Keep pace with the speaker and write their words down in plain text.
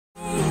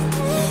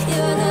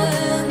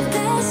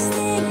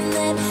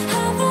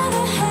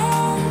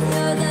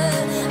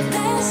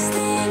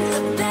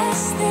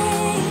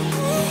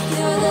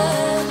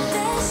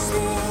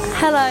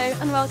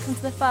welcome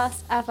to the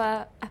first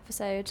ever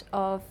episode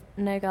of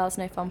No Girls,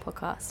 No Fun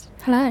podcast.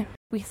 Hello.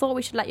 We thought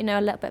we should let you know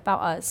a little bit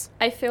about us.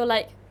 I feel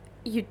like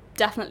you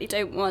definitely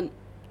don't want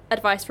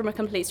advice from a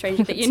complete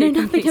stranger that you know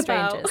nothing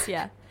about.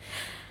 Yeah.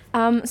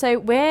 So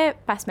we're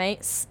best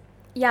mates.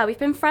 Yeah, we've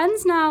been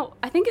friends now,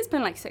 I think it's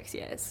been like 6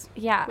 years.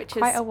 Yeah, which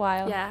quite is a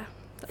while. Yeah.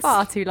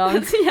 Far too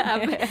long.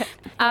 Yeah.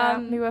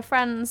 We were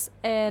friends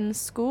in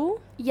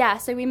school. Yeah,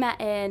 so we met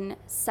in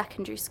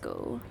secondary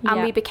school and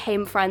Yeah. we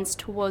became friends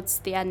towards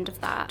the end of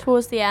that.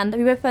 Towards the end,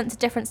 we both went to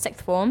different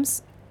sixth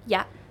forms.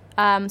 Yeah.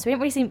 So we didn't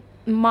really see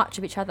much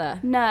of each other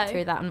No.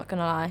 through that, I'm not going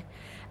to lie.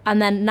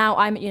 And then now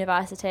I'm at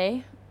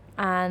university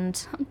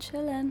and I'm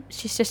chilling.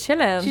 she's just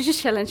chilling. She's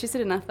just chilling. She's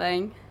doing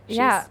nothing.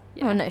 Yeah.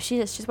 Oh no,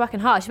 she's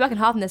working hard. She's working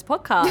hard on this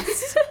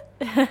podcast.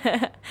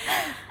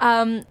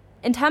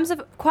 In terms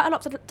of quite a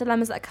lot of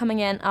dilemmas that are coming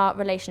in are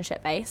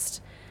relationship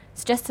based.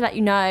 So just to let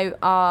you know,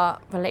 our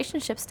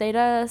relationship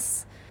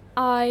status.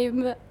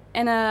 I'm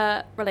in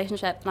a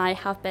relationship and I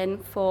have been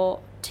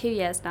for 2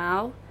 years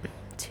now.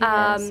 2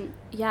 years.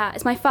 Yeah,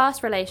 it's my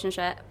first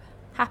relationship.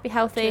 Happy,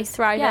 healthy, Which is-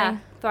 thriving. Yeah,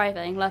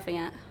 thriving, loving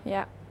it.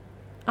 Yeah.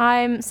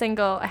 I'm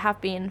single. I have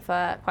been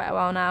for quite a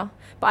while now.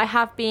 But I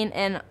have been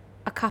in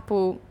a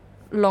couple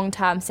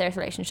long-term serious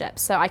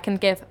relationships. So I can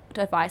give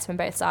advice from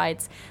both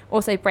sides.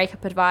 Also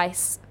breakup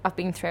advice. I've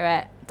been through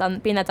it.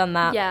 Been there, done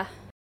that. Yeah.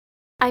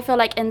 I feel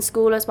like in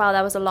school as well,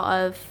 there was a lot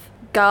of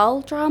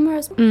girl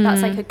drama.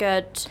 That's like a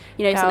good,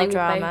 Girl something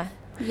drama.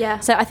 Yeah.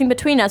 So I think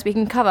between us, we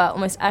can cover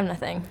almost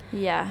everything.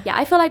 Yeah. Yeah,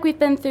 I feel like we've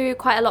been through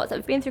quite a lot.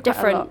 We've been through quite a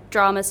different lot.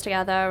 dramas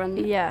together. And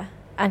Yeah.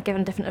 And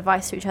given different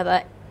advice to each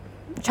other.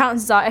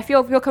 Chances are, if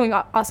you're coming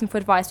up asking for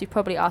advice, we've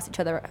probably asked each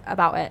other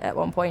about it at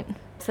one point.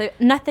 So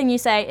nothing you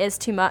say is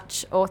too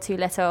much or too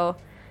little.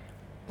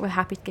 We're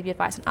happy to give you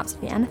advice on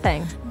absolutely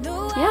anything.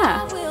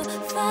 Yeah.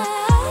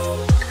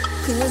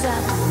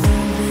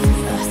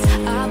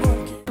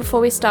 Before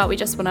we start, we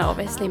just want to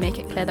obviously make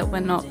it clear that we're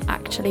not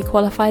actually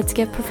qualified to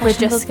give professional We're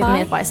just giving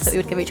the advice that we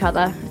would give each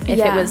other if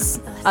it was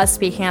us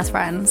speaking as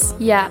friends.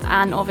 Yeah,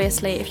 and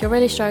obviously if you're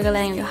really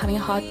struggling or you're having a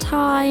hard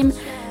time,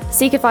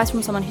 seek advice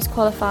from someone who's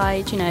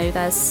qualified.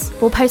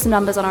 We'll post some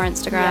numbers on our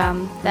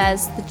Instagram.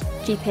 There's the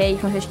GP, you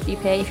can host your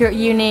GP. If you're at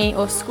uni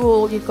or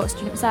school, you've got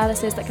student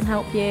services that can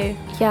help you.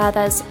 Yeah,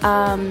 there's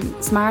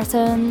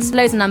Samaritans.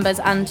 Loads of numbers,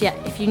 and yeah,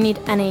 if you need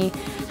any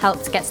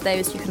help to get to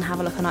those, you can have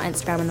a look on our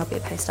Instagram and there'll be a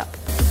post up.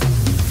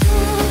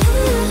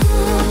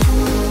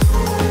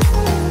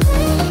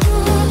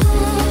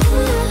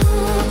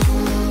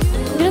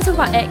 We're going to talk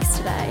about X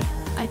today,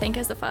 I think,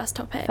 is the first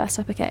topic. First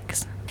topic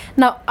X.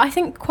 Now, I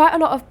think quite a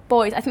lot of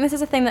boys, I think this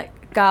is a thing that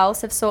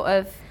girls have sort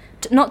of,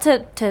 not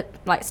to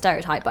like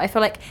stereotype, but I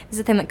feel like this is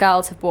a thing that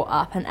girls have brought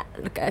up, and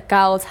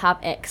girls have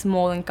X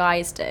more than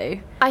guys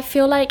do. I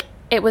feel like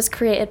it was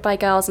created by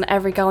girls and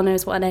every girl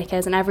knows what an ick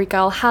is and every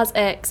girl has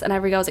icks and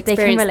every girl's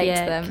experienced relate the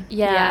to ick. them.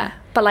 Yeah. Yeah.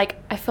 But like,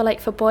 I feel like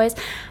for boys,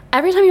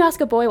 every time you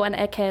ask a boy what an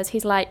ick is,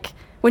 he's like,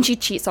 when she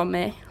cheats on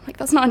me. I'm like,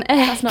 that's not an ick.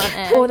 That's not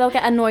an ick. Or they'll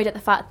get annoyed at the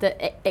fact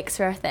that icks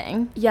are a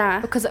thing. Yeah.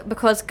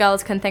 Because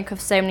girls can think of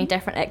so many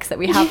different icks that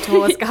we have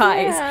towards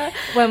guys Yeah.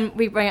 when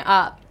we bring it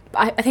up.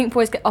 I think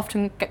boys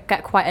often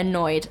get quite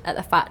annoyed at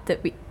the fact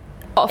that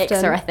icks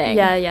are a thing.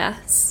 Yeah,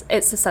 yes.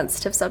 It's a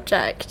sensitive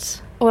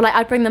subject. Or like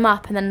I'd bring them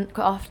up and then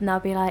quite often they'll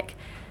be like,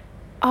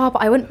 oh,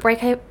 but I wouldn't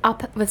break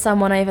up with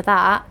someone over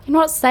that. I'm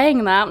not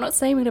saying that. I'm not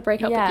saying we're going to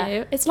break up Yeah. with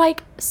you. It's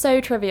like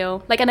so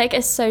trivial. Like an ick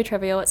is so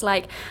trivial. It's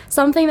like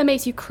something that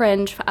makes you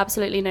cringe for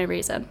absolutely no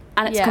reason.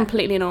 And it's Yeah.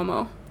 completely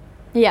normal.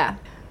 Yeah.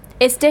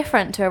 It's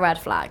different to a red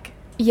flag.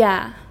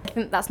 Yeah. I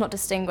think that's not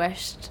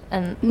distinguished.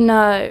 And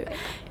No.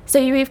 So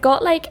we've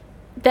got like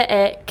the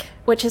ick,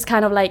 which is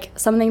kind of like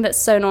something that's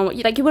so normal.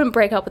 Like you wouldn't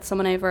break up with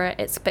someone over it.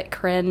 It's a bit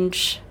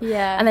cringe.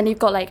 yeah. And then you've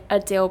got like a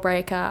deal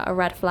breaker, a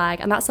red flag,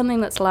 and that's something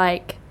that's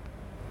like,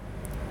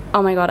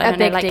 oh my god, I A don't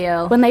know, big like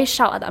deal. when they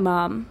shout at their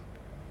mum,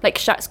 like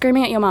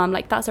screaming at your mum,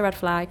 like that's a red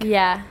flag.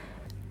 yeah.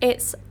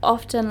 It's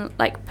often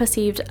like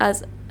perceived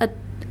as an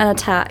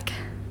attack.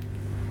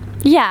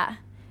 Yeah.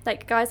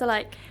 Like guys are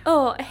like,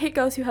 oh, I hate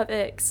girls who have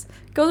icks.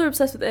 Girls are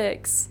obsessed with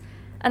icks.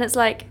 And it's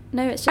like,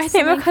 no, it's just I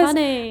think something because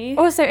funny.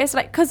 also it's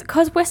like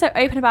because we're so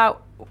open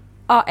about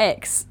our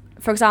icks.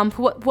 For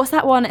example, what's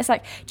that one? It's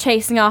like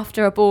chasing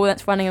after a ball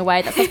that's running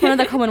away. That's one of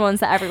the common ones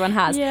that everyone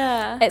has.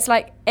 Yeah. It's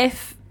like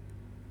if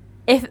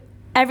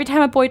every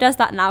time a boy does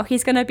that now,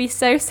 he's going to be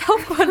so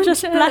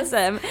self-conscious. Bless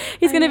him.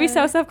 He's going to be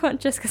so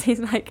self-conscious because he's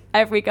like,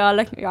 every girl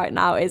looking at me right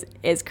now is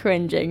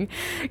cringing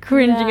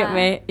at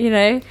me, you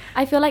know?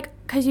 I feel like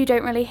because you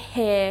don't really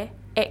hear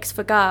icks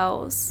for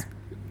girls.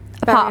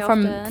 Apart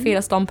from often.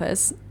 feeler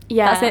stompers.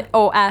 Yeah. That's it.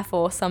 Or Air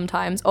Force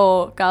sometimes.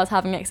 Or girls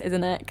having icks,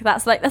 isn't it?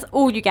 That's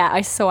all you get,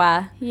 I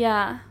swear.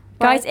 Yeah.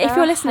 Guys, Whereas if there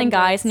you're are listening,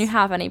 guys, and you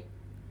hundreds.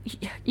 have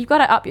any, you've got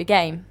to up your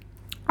game.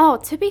 Oh,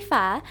 to be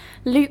fair,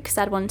 Luke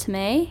said one to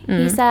me. He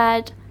Mm.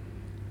 said,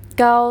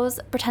 girls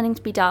pretending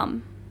to be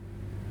dumb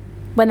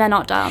when they're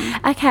not dumb.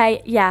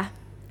 Okay, yeah.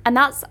 And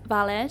that's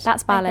valid.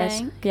 That's I valid.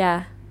 think.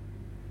 Yeah.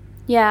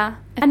 Yeah.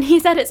 And he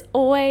said it's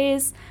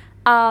always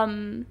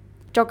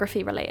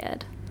geography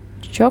related.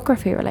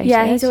 Geography related?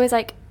 Yeah, he's always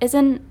like,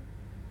 isn't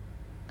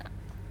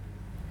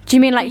Do you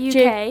mean like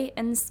UK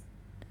and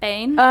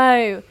Spain?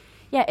 Oh,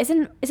 yeah.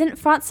 Isn't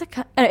France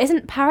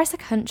isn't Paris a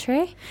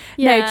country?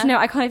 Yeah. No, do you know,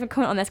 I can't even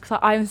comment on this because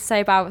I'm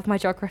so bad with my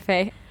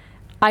geography.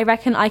 I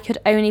reckon I could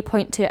only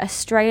point to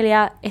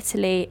Australia,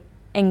 Italy,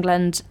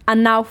 England,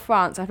 and now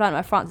France. I've learned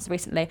where France is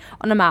recently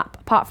on a map.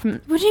 Apart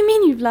from, What do you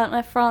mean you've learnt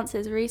where France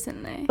is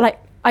recently? like,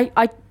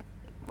 I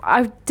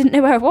didn't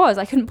know where it was.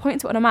 I couldn't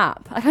point to it on a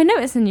map. Like, I know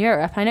it's in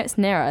Europe. I know it's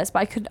near us,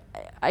 but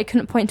I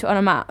couldn't point to it on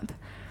a map.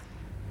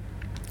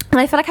 And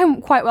I feel like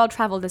I'm quite well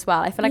travelled as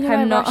well. I feel like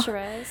I'm not. Russia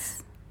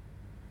is.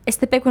 It's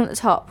the big one at the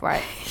top,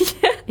 right?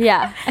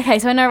 Yeah. Okay,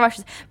 so I know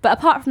Russia's. But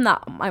apart from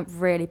that, I'm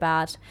really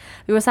bad.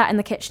 We were sat in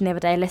the kitchen the other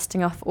day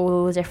listing off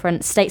all the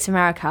different states of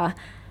America.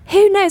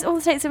 Who knows all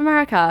the states of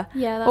America?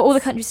 Yeah, or all the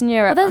countries in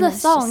Europe. Well, there's and a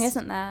song, just,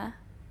 isn't there?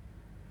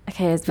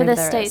 Okay, For the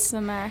states of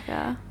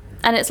America.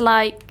 And it's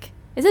like,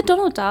 is it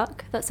Donald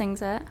Duck that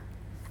sings it?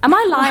 Am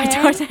I lying?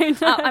 I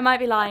don't know. I might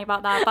be lying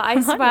about that, but I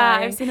I'm not swear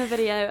lying. I've seen a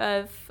video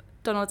of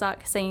Donald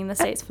Duck singing the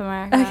states of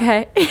America.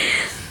 Okay.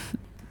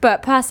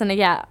 But personally,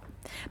 yeah.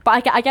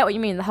 But I get what you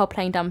mean, the whole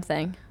playing dumb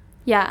thing.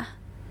 Yeah.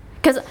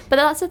 But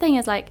that's the thing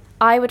is, like,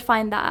 I would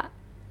find that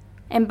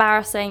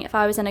embarrassing if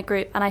I was in a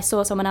group and I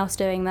saw someone else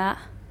doing that.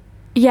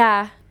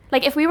 Yeah.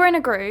 Like, if we were in a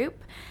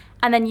group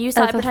and then you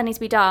started pretending to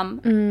be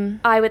dumb,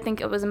 I would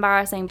think it was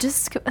embarrassing.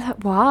 Just,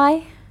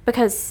 why?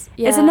 Because,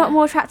 Is it not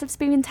more attractive to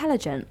be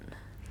intelligent?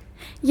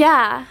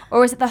 Yeah.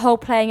 Or is it the whole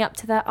playing up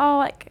to the,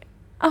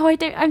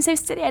 I'm so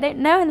silly, I don't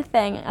know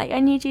anything. Like, I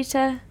need you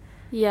to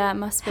Yeah, it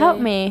must be. help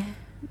me,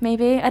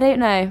 maybe. I don't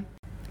know.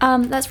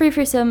 Let's read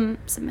through some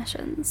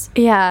submissions.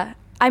 Yeah.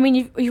 I mean,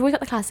 you've always got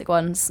the classic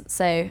ones,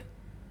 so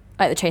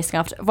like the chasing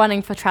after,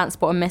 running for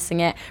transport and missing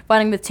it,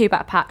 running with two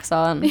backpacks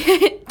on.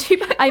 Two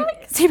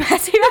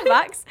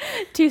backpacks?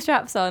 Two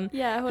straps on.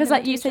 Yeah. Because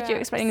like you said you were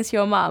explaining this to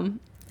your mum.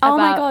 Oh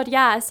my God,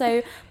 yeah.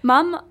 So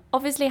mum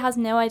obviously has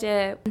no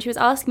idea. She was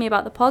asking me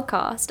about the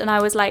podcast and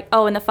I was like,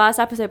 oh, in the first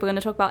episode we're going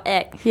to talk about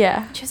ick.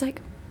 Yeah. She was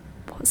like,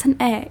 what's an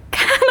ick?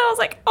 And I was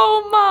like,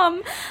 oh,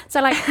 mum.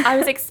 So like I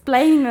was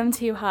explaining them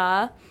to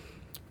her,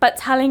 but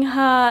telling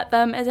her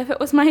them as if it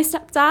was my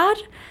stepdad.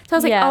 So I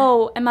was like,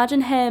 oh,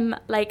 imagine him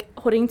like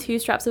holding two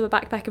straps of a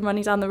backpack and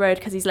running down the road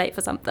because he's late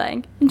for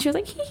something. And she was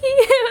like, hee hee.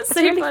 It was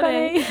so really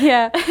funny.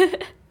 Yeah.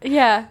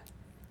 Yeah.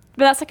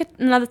 But that's like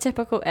another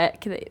typical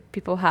ick that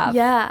people have.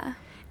 Yeah.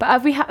 But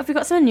have we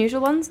got some unusual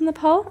ones in the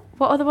poll?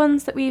 What are the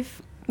ones that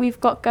we've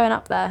got going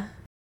up there?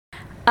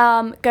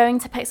 Going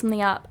to pick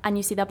something up and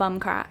you see their bum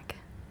crack.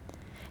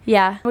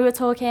 Yeah. We were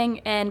talking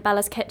in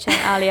Bella's kitchen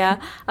earlier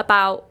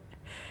about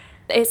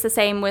it's the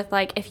same with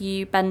like if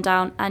you bend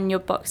down and your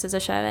boxers are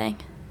showing.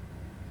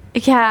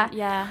 Yeah.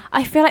 Yeah.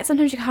 I feel like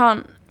sometimes you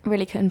can't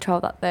really control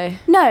that though.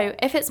 No,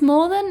 if it's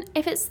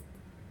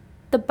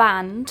the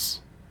band.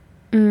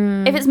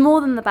 If it's more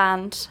than the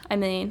band, I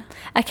mean.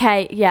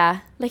 Okay,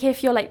 yeah. Like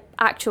if you're like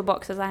actual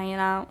boxers hanging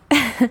out.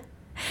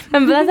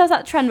 Remember there was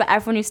that trend where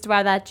everyone used to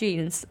wear their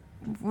jeans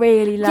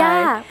really low.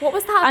 Yeah. What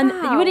was that And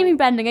about? you wouldn't even be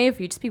bending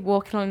over, you'd just be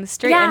walking along the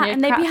street yeah,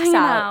 and your they'd be hanging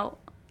out.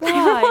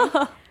 Why?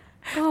 God.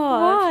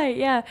 Why?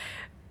 Yeah.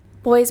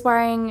 Boys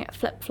wearing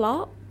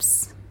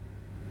flip-flops.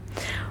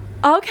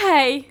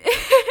 Okay.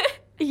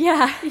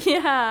 Yeah.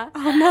 Yeah.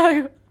 Oh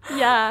no.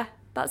 Yeah.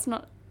 That's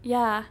not...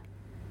 Yeah.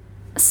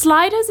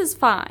 Sliders is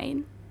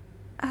fine.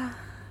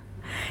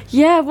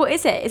 Yeah, what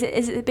is it?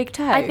 Is it the big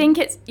toe? I think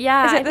it's...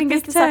 Yeah, Is it I the think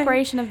it's big the toe?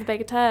 separation of the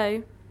big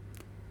toe.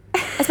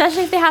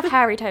 Especially if they have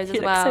hairy toes as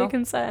You well. look so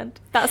concerned.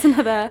 That's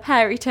another...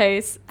 Hairy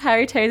toes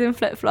and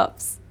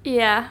flip-flops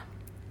Yeah.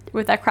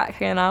 with their crack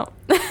hanging out.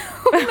 No.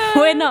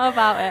 We're not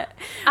about it.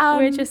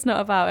 We're just not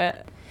about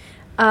it.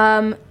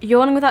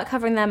 Yawning without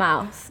covering their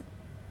mouth.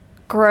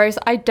 Gross.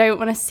 I don't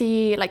want to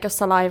see like your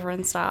saliva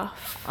and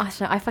stuff. I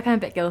don't know. I feel like I'm a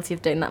bit guilty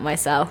of doing that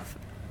myself.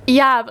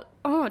 Yeah,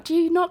 but do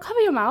you not cover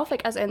your mouth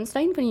like as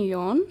instinct when you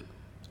yawn?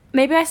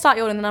 Maybe I start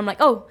yawning and then I'm like,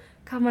 oh,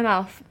 cover my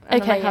mouth.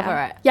 And then I yeah. cover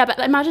it. Yeah, but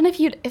imagine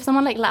if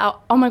someone like let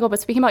out. Oh my God! But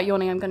speaking about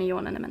yawning, I'm gonna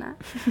yawn in a minute.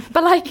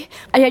 But like,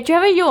 Yeah, do you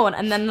ever yawn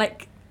and then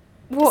like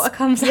water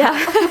comes yeah,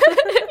 out?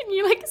 and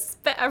you like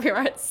spit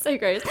everywhere. It's so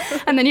gross.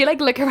 And then you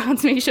like look around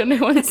to make sure no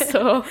one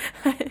saw.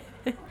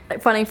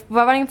 Like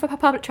running for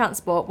public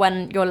transport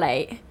when you're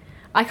late.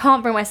 I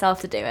can't bring myself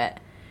to do it.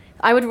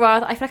 I feel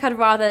like I'd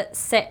rather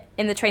sit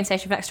in the train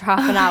station for an extra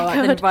half an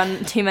hour than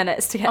run 2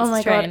 minutes to get to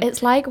the train. Oh my God!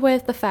 It's like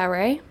with the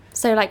ferry.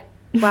 So like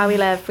where we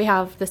live, we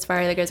have this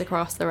ferry that goes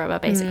across the river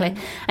basically,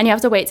 and you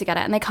have to wait to get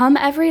it. And they come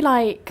every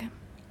like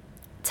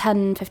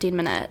 10, 15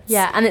 minutes.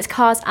 Yeah, and it's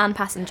cars and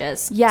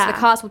passengers. Yeah. So the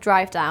cars will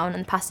drive down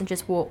and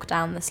passengers walk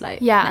down the slope.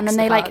 Yeah, and next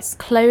then to they the like cars.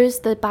 close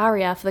the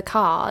barrier for the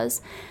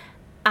cars,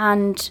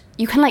 and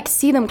you can like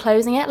see them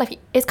closing it. Like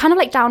it's kind of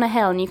like down a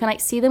hill, and you can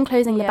like see them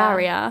closing the Yeah.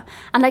 barrier.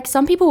 And like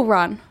some people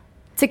run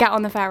to get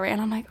on the ferry,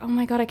 and I'm like, oh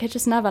my God, I could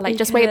just never like You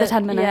just wait the could,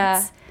 10 minutes.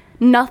 yeah.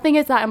 Nothing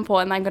is that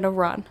important. I'm gonna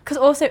run. Because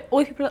also, all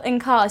the people in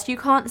cars, you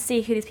can't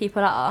see who these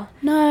people are.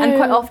 No. And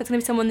quite often it's going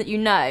to be someone that you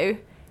know,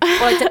 or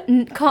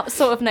like can't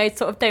sort of know,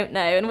 sort of don't know.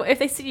 And what if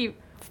they see you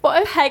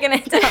what if pegging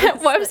it down.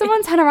 what if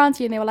someone turned around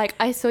to you and they were like,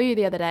 I saw you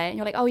the other day, and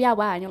you're like, oh yeah,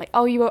 where? And you're like,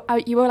 oh, you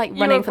were like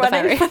running for the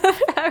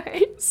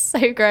ferry.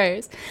 So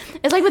gross.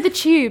 It's like with the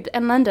tube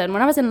in London.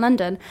 When I was in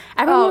London,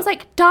 everyone was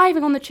like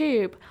diving on the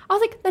tube. I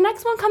was like, the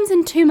next one comes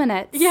in 2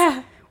 minutes.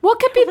 Yeah. What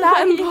could be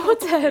that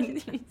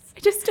important? I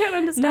just don't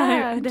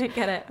understand. No, I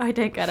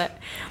don't get it.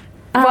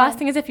 The worst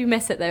thing is if you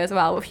miss it though as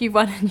well. If you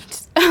run and you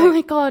just oh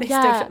my god, they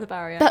yeah, still shut the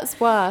barrier. That's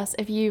worse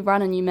if you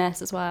run and you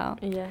miss as well.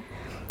 Yeah.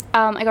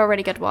 I got a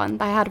really good one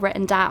that I had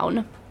written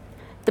down.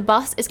 The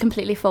bus is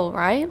completely full,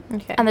 right?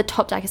 Okay. And the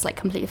top deck is like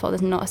completely full.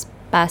 There's not a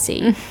spare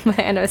seat.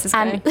 I know this is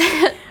And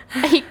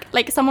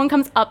like someone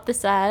comes up the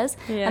stairs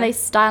and they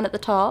stand at the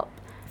top.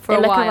 For they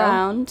a look while.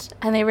 around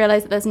and they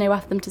realise that there's nowhere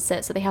for them to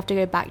sit, so they have to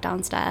go back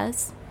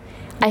downstairs.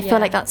 I feel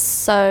like that's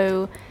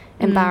so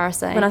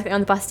embarrassing. When I was getting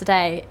on the bus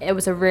today, it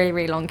was a really,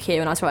 really long queue,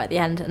 and I was right at the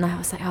end, and I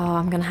was like, oh,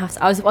 I'm gonna have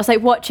to. I was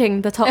like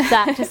watching the top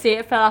deck to see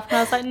it fill up, and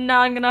I was like, no,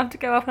 I'm gonna have to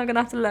go up, and I'm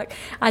gonna have to look.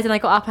 And then I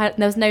got up, and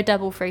there was no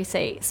double free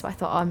seats, so I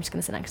thought, oh, I'm just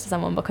gonna sit next to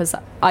someone because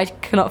I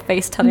cannot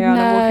face turning around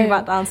and walking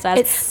back downstairs,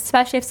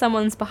 especially if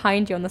someone's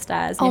behind you on the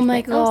stairs. Oh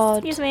my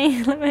god! Excuse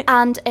me.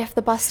 And if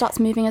the bus starts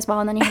moving as well,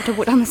 and then you have to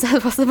walk down the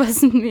stairs whilst the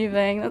bus is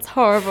moving, that's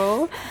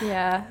horrible.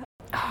 Yeah.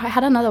 Oh, I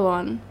had another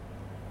one.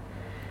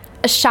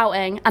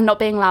 Shouting and not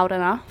being loud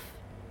enough.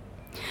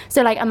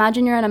 So like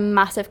imagine you're in a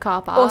massive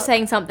car park Or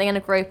saying something in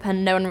a group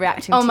and no one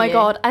reacting to you. Oh my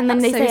god, and then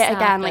That's they so say it sad,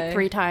 again though. like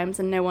 3 times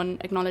and no one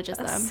acknowledges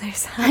them. So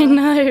sad. I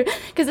know,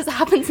 because it's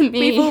happened to me.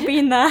 We've all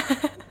been there.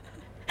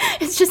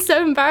 It's just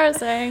so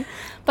embarrassing.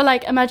 But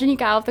like imagine you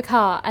get out of the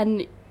car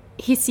and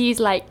he sees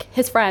like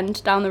his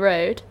friend down the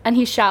road and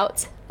he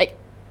shouts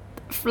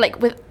like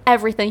with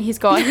everything he's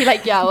got. He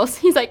like yells.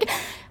 He's like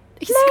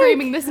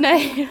screaming this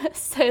name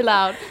so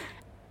loud.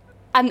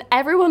 And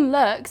everyone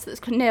looks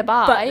that's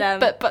nearby,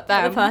 but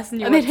them, the person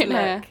you and want they to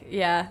don't look.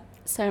 Yeah,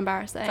 so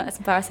embarrassing. that's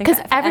embarrassing Because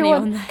for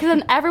anyone.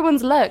 then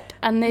everyone's looked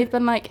and they've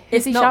been like,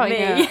 "Who's It's he not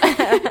shouting me."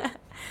 at?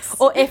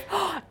 Or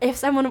if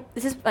someone,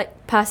 this is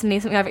like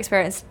personally something I've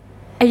experienced.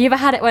 Have you ever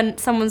had it when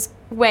someone's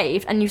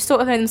waved and you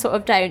sort of know them, sort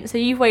of don't? So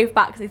you wave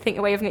back because they think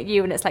they're waving at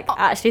you, and it's like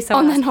actually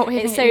someone else. they're not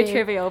waving It's at so you.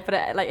 trivial, but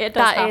it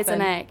does happen. That is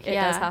an egg. It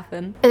does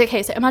happen.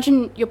 Okay, so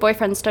imagine your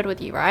boyfriend stood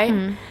with you,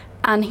 right?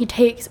 And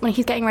when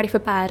he's getting ready for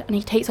bed, and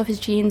he takes off his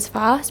jeans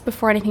first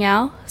before anything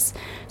else.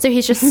 So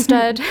he's just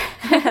stood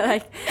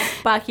Like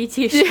baggy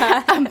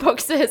t-shirt and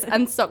boxers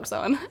and socks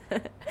on,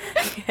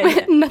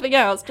 with nothing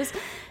else. Just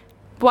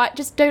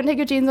don't take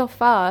your jeans off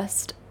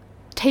first.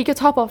 Take your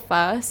top off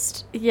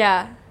first.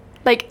 Yeah,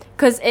 Like,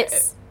 because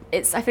it's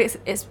I think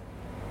it's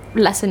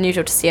less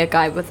unusual to see a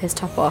guy with his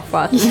top off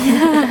rather than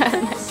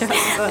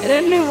I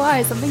don't know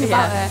why. Something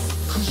about it.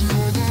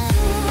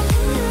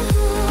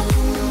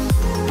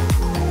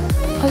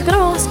 I was going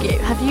to ask you,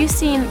 have you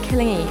seen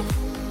Killing Eve?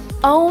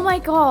 Oh my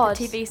god.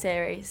 TV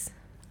series.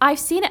 I've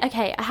seen it.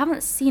 Okay, I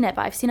haven't seen it,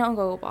 but I've seen it on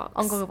Gogglebox.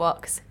 On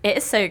Gogglebox. It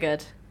is so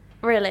good.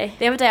 Really?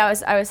 The other day I was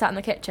sat in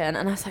the kitchen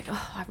and I was like,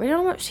 oh, I really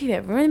don't want to watch TV.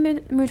 I'm really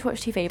in the mood to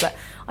watch TV, but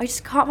I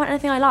just can't find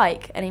anything I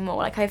like anymore.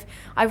 Like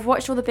I've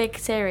watched all the big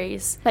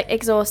series. Like,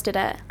 exhausted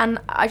it. And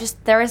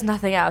there is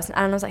nothing else. And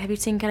I was like, have you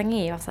seen Killing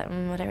Eve? I was like, I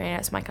don't really know,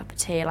 it's my cup of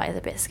tea. Like, it's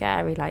a bit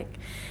scary. Like,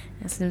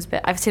 it seems a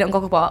bit, I've seen it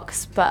on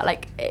Gogglebox, but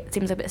like, it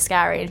seems a bit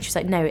scary. And she's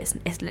like, no,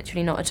 it's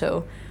literally not at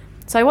all.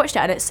 So I watched it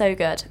and it's so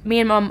good. Me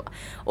and Mum,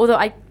 although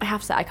I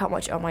have to say I can't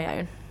watch it on my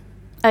own.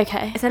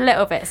 Okay. It's a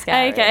little bit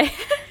scary. Okay.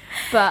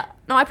 But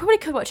no, I probably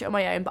could watch it on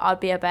my own, but I'd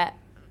be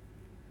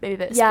maybe a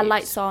bit Yeah, spooked.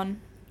 lights on.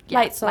 Yeah,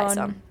 lights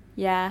on.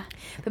 Yeah.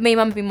 But me and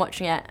Mum have been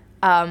watching it,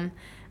 and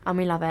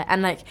we love it.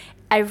 And like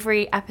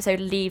every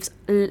episode leaves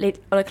on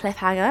a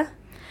cliffhanger.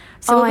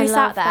 So we'll I be sat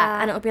love there,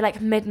 that. and it'll be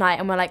like midnight,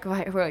 and we're like,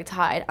 right, we're really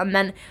tired. And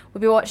then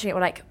we'll be watching it. We're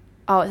like,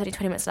 oh, it's only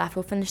 20 minutes left.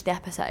 We'll finish the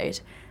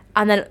episode.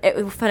 And then it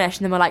will finish,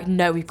 and then we're like,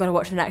 no, we've got to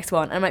watch the next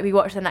one. And like we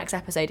watch the next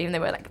episode, even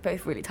though we're like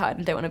both really tired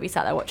and don't want to be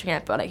sat there watching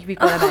it. But like we've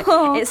got to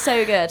know. It's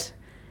so good.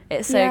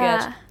 It's so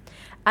good.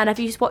 And have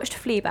you watched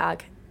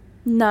Fleabag?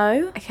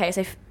 No. Okay,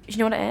 so do you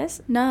know what it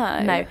is?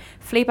 No. No.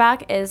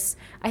 Fleabag is,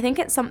 I think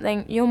it's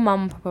something, your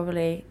mum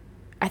probably,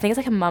 I think it's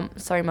like a mum,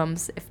 sorry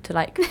mums, if to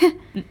like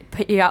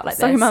put you out like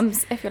Sorry, this.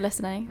 mums, if you're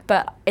listening.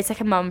 But it's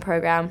like a mum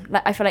program.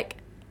 Like I feel like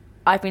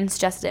I've been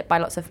suggested it by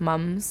lots of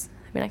mums.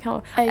 I mean,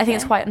 I think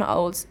it's quite not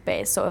old, but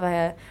it's sort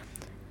of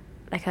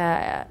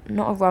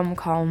not a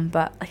rom-com,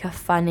 but like a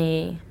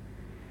funny,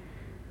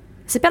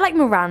 it's a bit like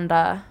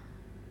Miranda.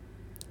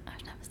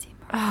 I've never seen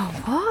Miranda.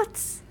 Oh,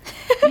 what?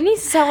 You need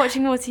to start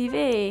watching more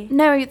TV.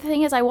 No, the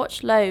thing is I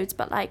watch loads,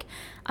 but like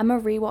I'm a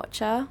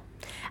rewatcher.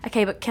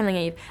 Okay, but Killing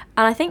Eve.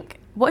 And I think,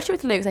 watch it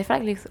with Luke, 'cause I feel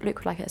like Luke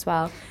would like it as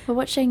well. We're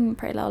watching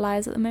Pretty Little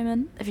Lies at the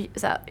moment. Have you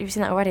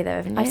seen that already though,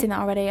 haven't you? I've seen that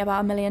already about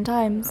 1 million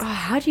times. Oh,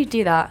 how do you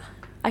do that?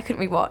 I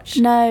couldn't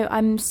rewatch. No,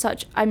 I'm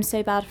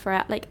so bad for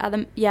it. Like at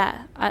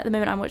the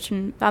moment I'm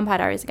watching Vampire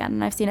Diaries again,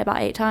 and I've seen it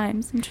about 8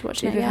 times. I'm just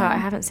watching it again. I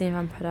haven't seen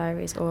Vampire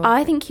Diaries or.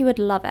 I think you would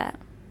love it.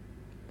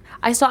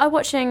 I started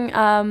watching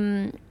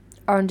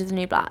Orange is the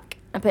New Black,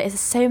 But it's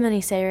so many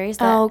series.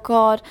 That Oh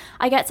god,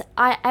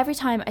 every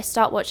time I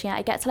start watching it,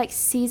 I get to like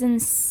season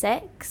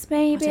 6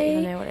 maybe. I don't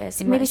even know what it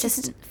is. Maybe it's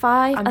just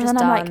 5, I'm and just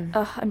then I'm done. like,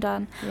 ugh, I'm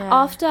done. Yeah.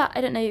 After, I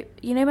don't know,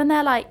 you know when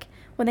they're like,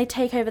 when they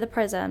take over the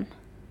prison.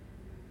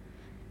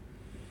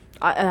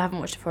 I haven't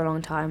watched it for a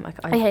long time.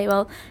 Okay,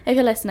 well, if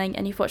you're listening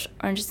and you've watched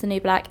Orange is the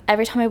New Black,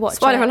 every time I watch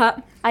Spoiler it,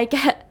 alert. I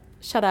get,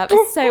 shut up,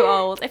 it's so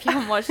old. If you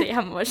haven't watched it, you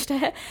haven't watched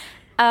it.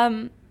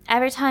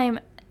 Every time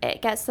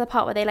it gets to the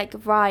part where they like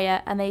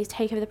riot and they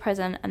take over the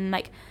prison and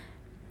like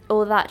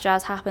all that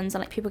jazz happens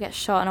and like people get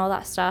shot and all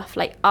that stuff,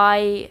 like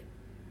I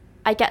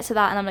get to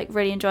that and I'm like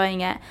really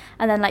enjoying it,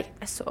 and then like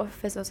It sort of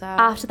fizzles out.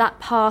 after that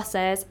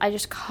passes, I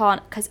just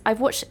can't, because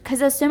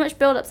there's so much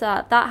build up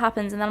to that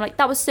happens, and then I'm like,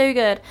 that was so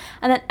good,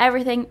 and then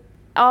everything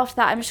after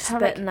that I'm just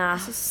kind of like,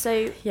 naff. this is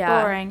so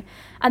Yeah. boring,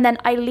 and then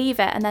I leave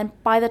it, and then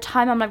by the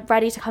time I'm like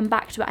ready to come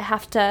back to it, I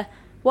have to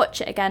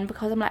watch it again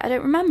because I'm like, I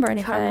don't remember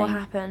anything. Can't remember what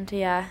happened.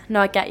 Yeah.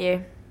 No, I get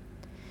you.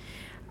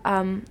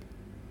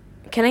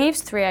 Killing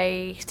Eve's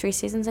three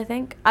seasons, I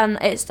think, and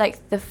it's like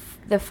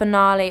the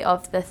finale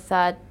of the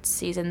 3rd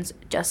season's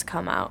just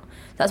come out.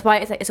 That's why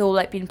it's all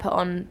like been put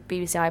on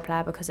BBC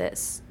iPlayer, because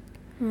it's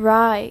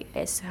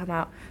come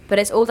out. But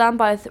it's all done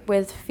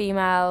with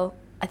female.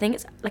 I think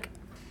it's like,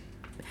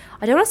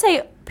 I don't want to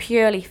say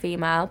purely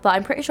female, but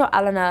I'm pretty sure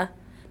Eleanor,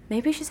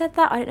 maybe she said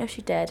that. I don't know if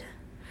she did.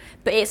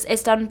 But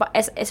it's done by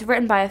it's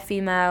written by a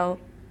female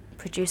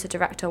producer,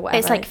 director, whatever.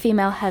 It's like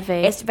female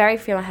heavy. It's very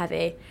female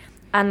heavy,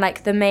 and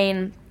like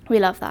we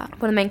love that.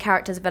 one of the main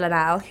characters,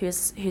 Villanelle,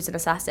 who's an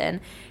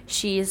assassin.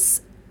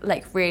 She's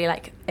like really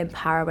like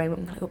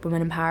empowering, like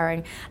women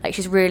empowering. Like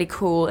she's really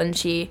cool, and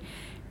she's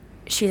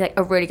like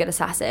a really good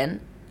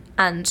assassin,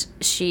 and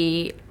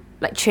she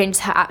like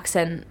changes her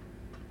accent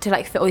to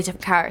like fit all these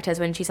different characters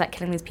when she's like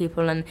killing these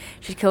people, and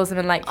she kills them,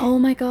 and like, Oh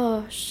my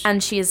gosh.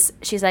 and she's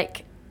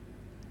like,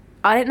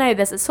 I don't know,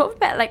 there's a sort of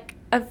bit like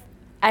of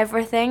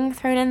everything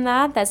thrown in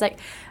there. There's like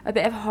a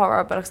bit of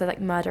horror, but also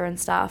like murder and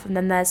stuff, and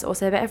then there's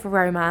also a bit of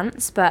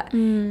romance, but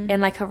in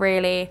like a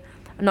really,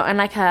 not in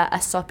like a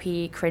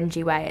soppy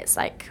cringy way. It's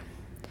like,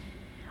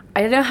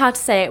 I don't know how to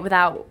say it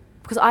without,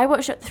 because I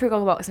watched it through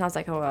Gogglebox and I was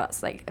like, oh,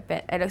 that's like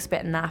it looks a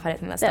bit naff. I don't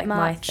think that's Bit like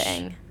my much.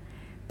 thing,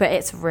 but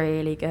it's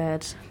really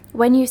good.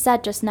 When you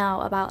said just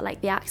now about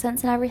like the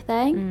accents and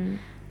everything,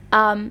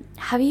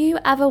 have you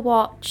ever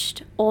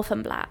watched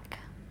Orphan Black?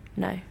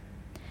 No.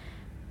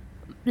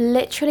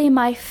 Literally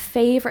my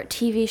favourite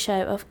TV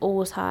show of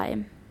all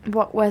time.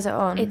 Where's it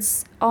on?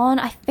 It's on,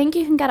 I think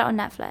you can get it on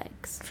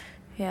Netflix.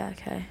 Yeah,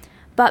 okay.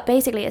 But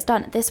basically it's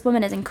done. This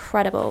woman is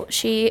incredible.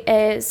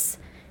 It's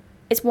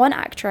one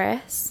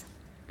actress.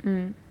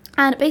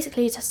 And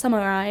basically, to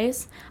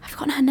summarise, I've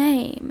forgotten her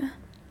name.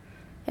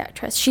 The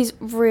actress. She's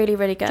really,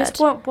 really good. Just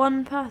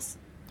one person.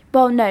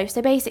 Well, no.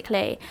 So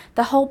basically,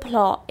 the whole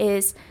plot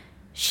is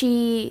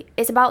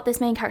it's about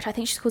this main character. I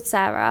think she's called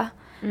Sarah.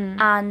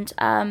 And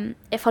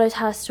it follows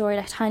her story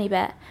like a tiny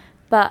bit.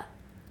 But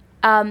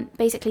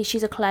basically,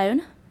 she's a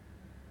clone.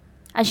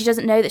 And she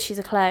doesn't know that she's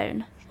a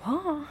clone.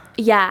 What?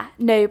 Yeah.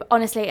 No, but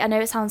honestly, I know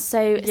it sounds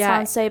so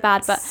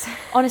bad. But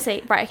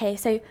honestly, right, okay.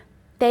 So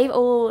they've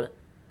all...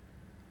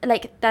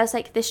 like there's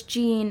like this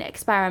gene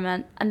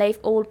experiment, and they've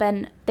all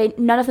been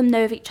none of them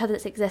know of each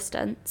other's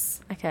existence,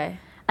 Okay.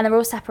 and they're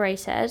all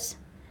separated,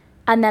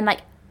 and then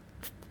like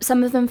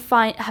some of them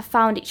have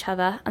found each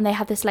other, and they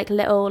have this like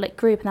little like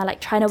group, and they're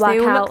like trying to work They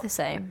all out. look the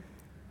same.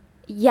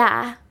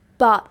 Yeah,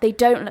 but they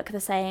don't look the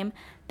same.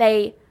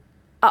 They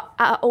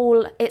are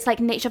all, it's like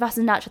nature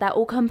versus nurture. They're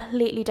all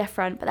completely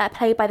different, but they're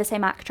played by the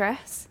same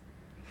actress.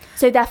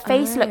 So their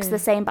face looks the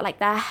same, but like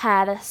their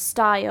hair, their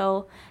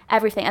style,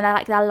 everything, and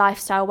their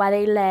lifestyle, where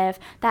they live,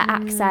 their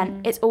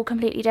accent, it's all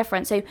completely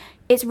different. So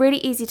it's really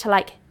easy to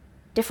like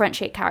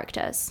differentiate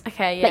characters.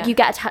 Okay, yeah. Like you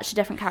get attached to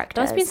different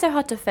characters. That's been so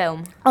hard to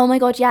film. Oh my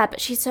god, yeah,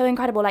 but she's so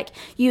incredible. Like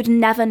you'd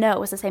never know it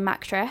was the same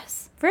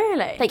actress.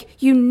 Really? Like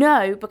you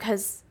know,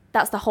 because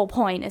that's the whole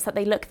point, is that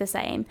they look the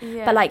same.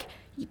 Yeah. But like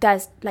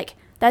there's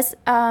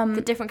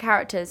the different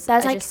characters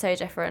there's are like just so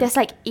different. this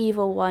like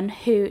evil one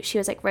who she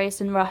was like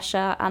raised in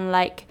Russia, and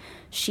like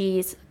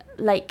she's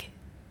like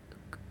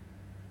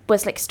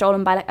was like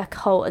stolen by like a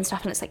cult and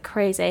stuff, and it's like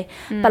crazy.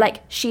 But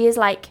like she is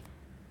like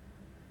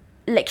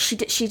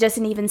she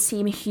doesn't even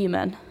seem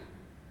human.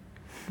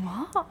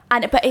 What?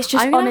 But it's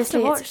just I'm gonna have to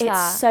honestly watch it's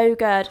that. so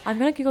good. I'm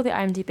gonna Google the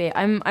IMDb.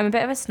 I'm a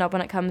bit of a snob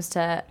when it comes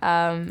to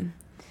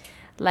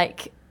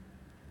like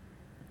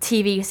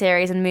TV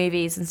series and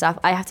movies and stuff.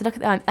 I have to look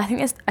at the.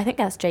 I think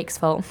that's Jake's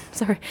fault.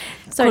 Sorry,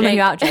 calling Jake.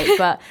 you out, Jake.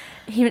 But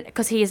he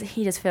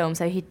does film,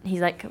 so he's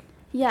like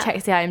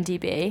checks the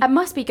IMDb. It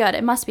must be good.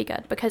 It must be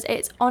good because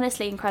it's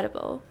honestly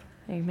incredible.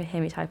 You can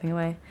hear me typing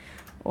away.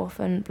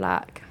 Orphan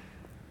Black,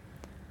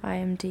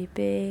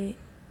 IMDb.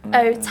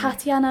 Oh,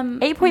 Tatiana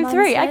 8.3.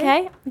 Maslany?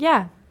 Okay,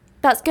 yeah,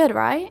 That's good,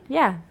 right?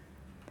 yeah.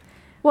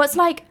 What's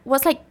like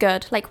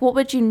good? Like what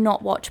would you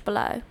not watch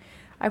below?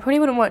 I probably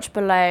wouldn't watch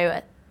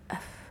below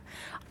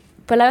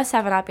a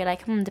 7. I'd be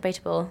like,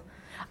 debatable.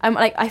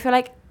 I feel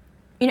like,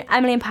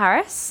 Emily in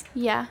Paris.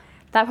 Yeah.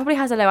 That probably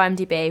has a low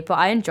IMDb, but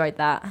I enjoyed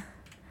that.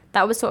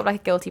 That was sort of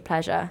like a guilty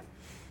pleasure.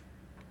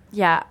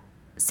 Yeah,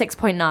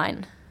 6.9.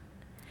 Okay.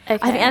 I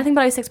think anything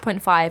below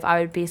 6.5 I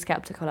would be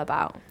skeptical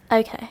about.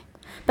 Okay.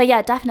 But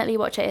yeah, definitely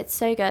watch it. It's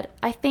so good.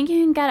 I think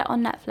you can get it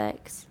on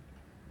Netflix.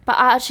 But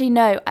I actually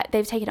know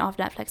they've taken it off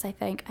Netflix, I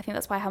think. I think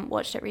that's why I haven't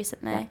watched it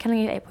recently. Yeah, Killing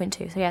Eve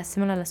 8.2. So yeah,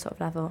 similar sort of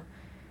level.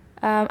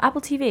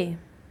 Apple TV.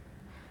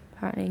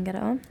 Apparently you can get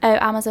it on. Oh,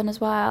 Amazon as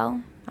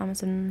well.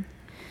 Amazon.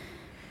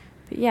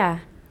 But yeah.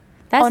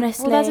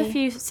 Honestly. Well, there's a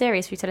few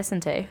series for you to listen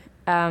to.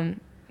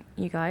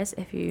 You guys,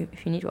 if you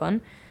need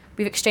one.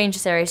 We've exchanged a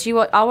series.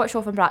 I'll watch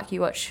Orphan Black,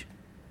 you watch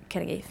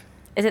Killing Eve.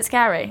 Is it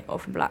scary,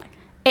 Orphan Black?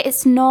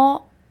 It's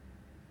not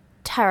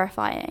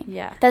terrifying.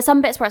 Yeah. There's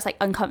some bits where it's like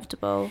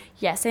uncomfortable.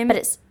 Yeah, same. But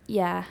it's,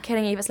 yeah.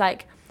 Killing Eve, it's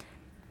like,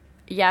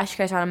 yeah, she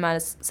goes around and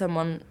murders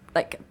someone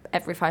like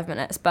every 5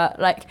 minutes, but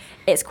like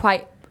it's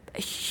quite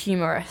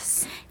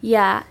humorous.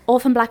 Yeah.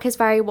 Orphan Black is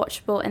very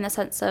watchable in the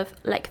sense of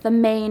like the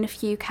main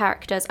few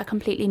characters are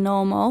completely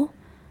normal.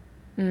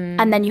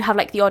 And then you have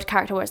like the odd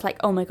character where it's like,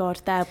 oh my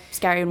god, they're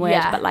scary and weird.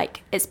 Yeah. But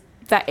like it's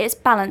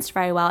balanced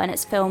very well and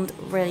it's filmed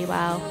really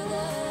well.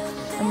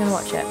 I'm gonna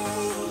watch it.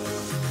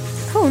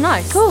 Cool,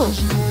 nice. Cool.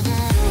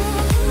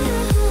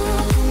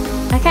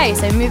 Okay,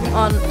 so moving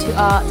on to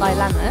our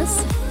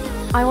dilemmas.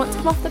 I want to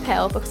come off the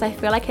pill because I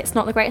feel like it's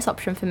not the greatest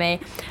option for me,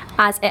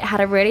 as it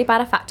had a really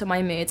bad effect on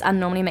my moods and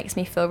normally makes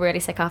me feel really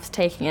sick after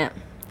taking it.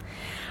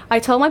 I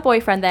told my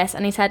boyfriend this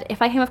and he said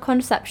if I came off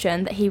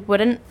contraception that he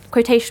wouldn't,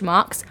 quotation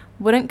marks,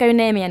 wouldn't go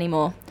near me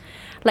anymore.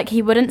 Like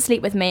he wouldn't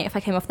sleep with me if I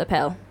came off the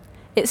pill.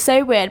 It's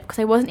so weird because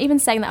I wasn't even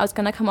saying that I was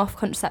going to come off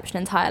contraception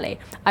entirely.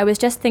 I was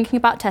just thinking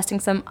about testing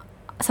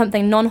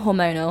something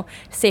non-hormonal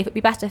to see if it'd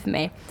be better for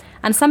me.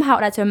 And somehow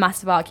it led to a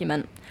massive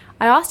argument.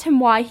 I asked him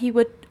why he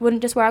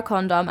wouldn't just wear a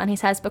condom, and he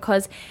says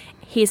because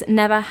he's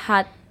never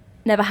had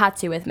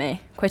to with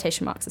me,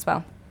 quotation marks as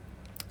well,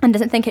 and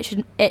doesn't think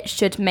it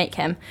should make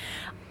him.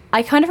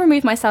 I kind of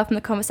removed myself from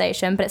the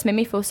conversation, but it's made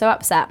me feel so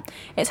upset.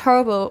 It's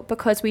horrible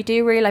because we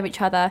do really love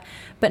each other,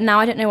 but now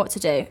I don't know what to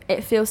do.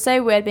 It feels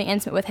so weird being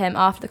intimate with him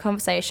after the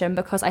conversation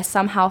because I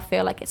somehow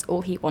feel like it's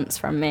all he wants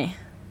from me.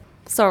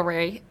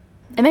 Sorry.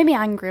 It made me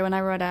angry when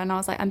I read it and I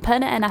was like, I'm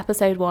putting it in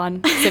episode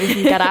 1 so we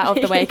can get it out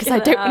of the way because I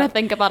don't want to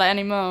think about it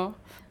anymore.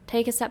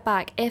 Take a step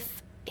back.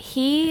 If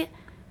he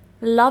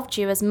loved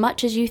you as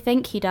much as you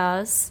think he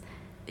does,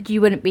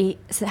 you wouldn't be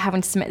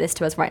having to submit this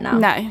to us right now.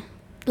 No.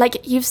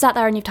 Like, you've sat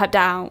there and you've typed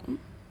out.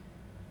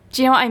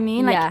 Do you know what I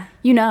mean? Like, yeah.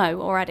 You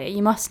know already.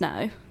 You must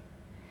know.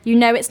 You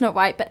know it's not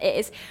right, but it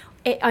is.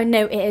 I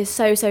know it is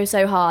so, so,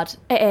 so hard.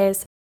 It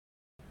is.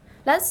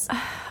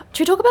 Should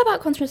we talk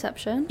about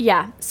contraception?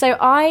 Yeah. So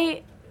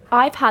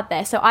I've had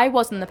this. So I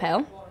was on the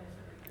pill.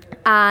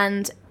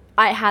 And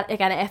I had,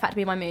 again, it affected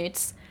me my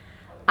moods.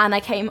 And I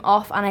came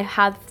off and I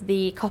had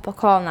the copper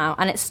coil now.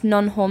 And it's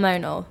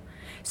non-hormonal.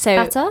 So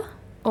better?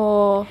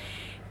 Or...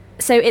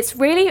 So it's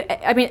really,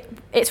 I mean,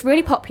 it's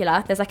really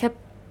popular. There's like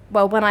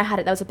when I had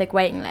it, there was a big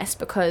waiting list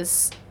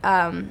because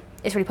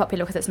it's really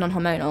popular because it's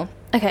non-hormonal.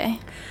 Okay.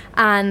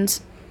 And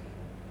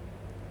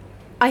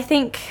I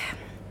think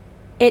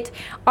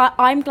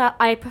I'm glad,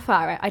 I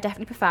prefer it. I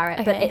definitely prefer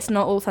it, okay. But it's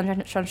not all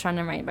sunshine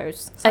and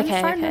rainbows.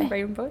 Sunshine and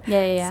rainbows?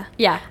 Yeah.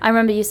 Yeah. I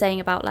remember you saying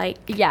about like...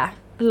 Yeah.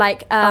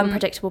 Like...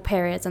 unpredictable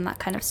periods and that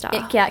kind of stuff.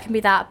 It can be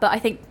that. But I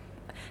think,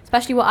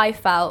 especially what I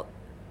felt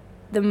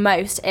the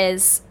most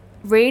is...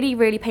 really,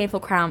 really painful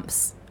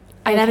cramps.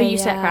 I never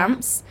used to get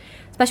cramps,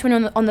 especially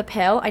when on the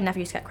pill. I never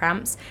used to get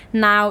cramps.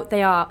 Now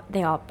they are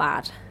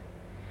bad.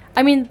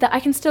 I mean, I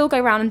can still go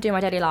around and do my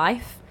daily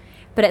life,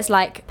 but it's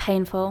like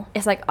painful.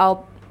 It's like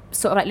I'll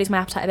sort of like lose my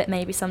appetite a bit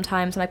maybe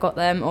sometimes when I got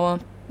them, or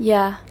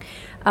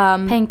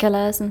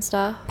painkillers and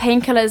stuff.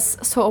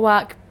 Painkillers sort of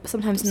work,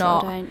 sometimes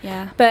not. Don't,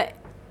 yeah. But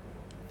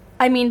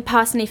I mean,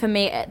 personally for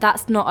me,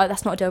 that's not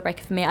a deal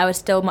breaker for me. I would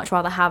still much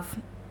rather have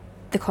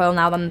the coil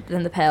now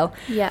than the pill.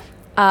 Yeah.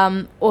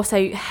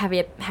 Also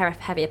heavier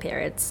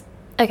periods.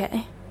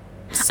 Okay.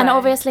 So, and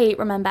obviously,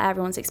 remember,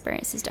 everyone's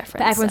experience is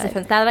different. But everyone's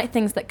different. They're like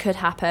things that could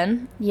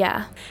happen.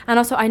 Yeah. And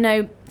also, I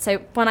know, so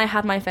when I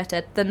had mine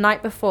fitted, the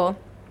night before,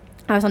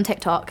 I was on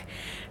TikTok,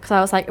 because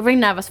I was like really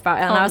nervous about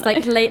it, and I was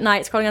like late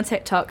night scrolling on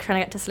TikTok trying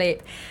to get to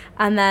sleep,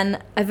 and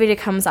then a video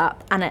comes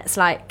up, and it's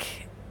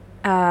like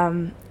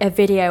a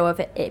video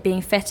of it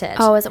being fitted.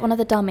 Oh, is it one of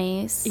the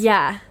dummies?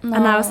 Yeah. No.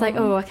 And I was like,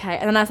 oh, okay.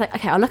 And then I was like,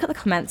 okay, I'll look at the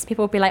comments.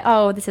 People will be like,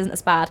 oh, this isn't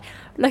as bad.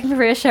 Looking for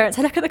reassurance,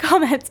 I look at the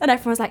comments, and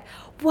everyone was like,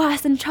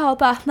 worse than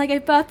childbirth, and I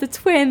gave birth to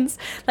twins.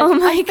 Like, oh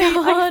my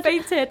God. I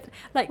fainted.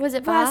 Like, was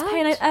it worst bad?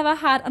 pain I've ever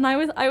had, and I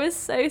was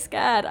so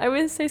scared. I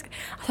was so scared.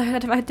 I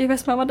was like, I do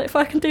this, Mum. I don't know if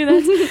I can do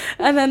this.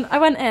 And then I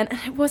went in, and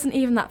it wasn't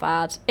even that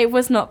bad. It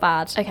was not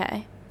bad.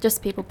 Okay.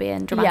 Just people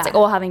being dramatic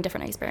or having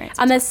different experiences.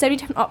 And there's so many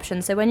different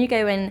options. So when you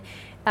go in,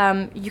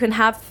 you can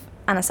have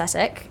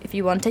anaesthetic if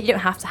you want it. You don't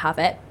have to have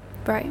it.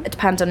 Right. It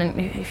depends on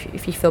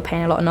if you feel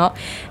pain a lot or not.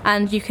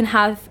 And you can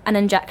have an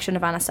injection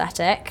of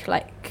anaesthetic,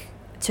 like,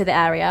 to the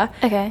area.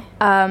 Okay.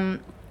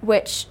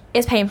 which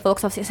is painful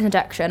because obviously it's an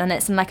injection and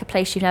it's in like a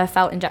place you've never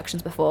felt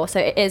injections before, so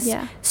it is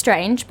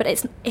strange, but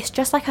it's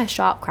just like a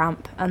sharp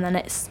cramp, and then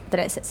it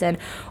sits in.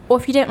 Or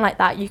if you don't like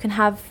that, you can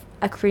have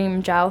a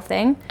cream gel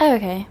thing. Oh,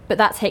 okay. But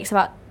that takes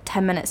about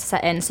 10 minutes to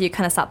set in, so you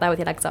kind of sat there with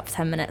your legs up for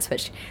 10 minutes,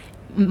 which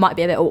might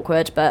be a bit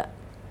awkward, but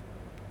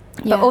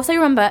also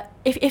remember,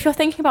 if you're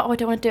thinking about, I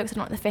don't want to do it because I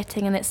don't like the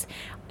fitting, and it's,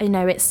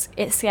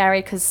 it's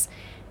scary because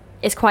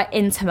it's quite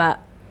intimate,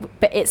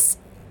 but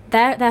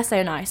they're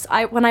so nice.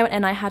 When I went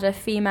in, I had a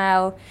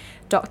female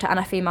doctor and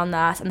a female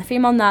nurse, and the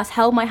female nurse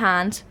held my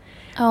hand.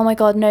 Oh my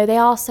god, no, they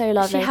are so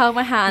lovely. She held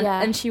my hand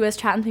and she was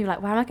chatting to me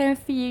like, where am I going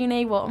for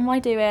uni? What am I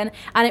doing?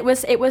 And it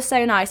was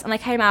so nice, and I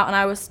came out and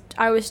I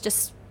was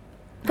just...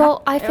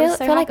 Well, I feel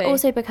like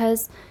also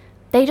because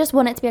they just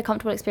want it to be a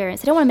comfortable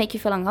experience. They don't want to make you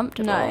feel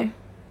uncomfortable. No.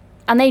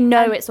 And they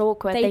know it's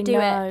awkward. They do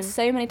know. it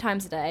so many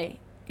times a day.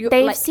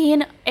 They've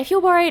seen, if you're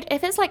worried,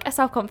 if it's like a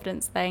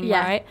self-confidence thing,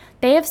 right?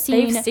 They've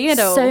seen it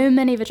all. So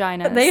many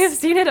vaginas. They have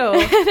seen it all.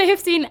 They have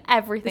seen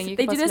everything you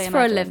They could do this possibly for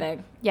imagine. a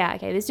living. Yeah,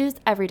 okay. They do this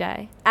every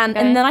day. And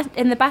then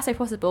in the best way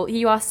possible,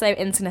 you are so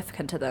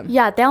insignificant to them.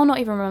 Yeah, they'll not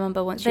even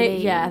remember once you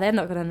leave. Yeah, they're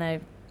not going to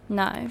know.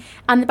 No.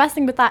 And the best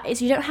thing with that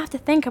is you don't have to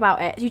think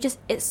about it. You just,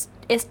 it's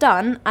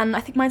done. And I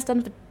think mine's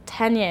done for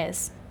 10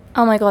 years.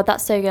 Oh my god,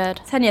 that's so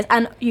good. 10 years.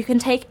 And you can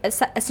take,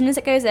 as soon as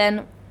it goes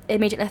in,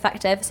 immediately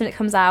effective. As soon as it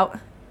comes out,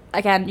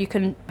 again, you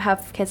can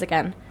have kids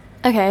again.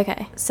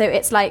 Okay. So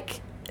it's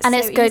like... And so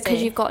it's good easy.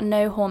 because you've got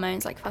no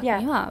hormones like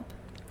fucking you up.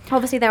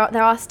 Obviously, there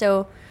are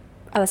still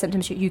other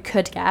symptoms you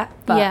could get,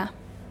 but...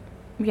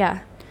 Yeah.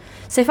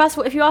 So first of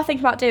all, if you are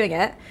thinking about doing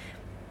it,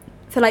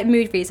 for like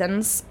mood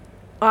reasons,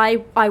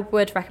 I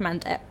would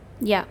recommend it.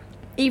 Yeah.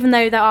 Even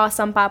though there are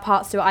some bad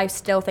parts to it, I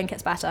still think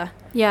it's better.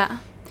 Yeah.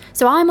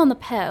 So I'm on the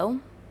pill.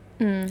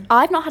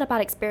 I've not had a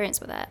bad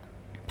experience with it.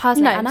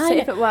 Personally. No, and so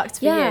if it worked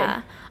for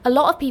you. A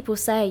lot of people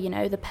say,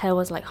 the pill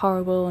is like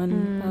horrible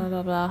and blah,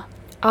 blah, blah.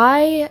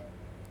 I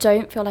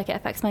don't feel like it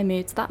affects my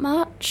moods that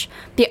much.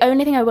 The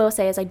only thing I will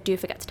say is I do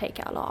forget to take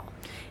it a lot.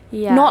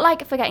 Yeah. Not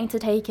like forgetting to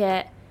take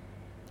it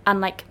and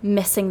like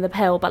missing the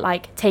pill, but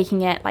like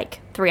taking it like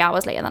 3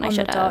 hours later than I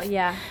should have.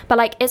 Yeah. But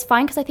like it's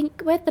fine because I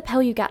think with the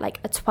pill you get like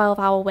a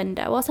 12-hour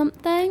window or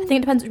something. I think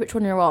it depends which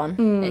one you're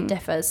on. It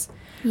differs.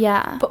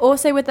 Yeah. But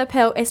also with the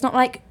pill, it's not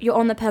like you're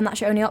on the pill and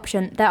that's your only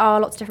option. There are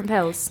lots of different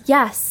pills.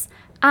 Yes.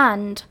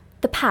 And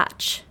the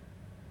patch.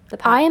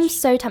 I am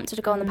so tempted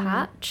to go on the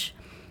patch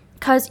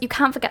because you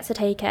can't forget to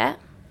take it.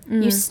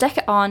 You stick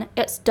it on,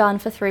 it's done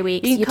for 3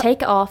 weeks. You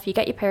take it off, you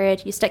get your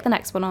period, you stick the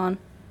next one on.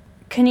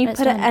 Can you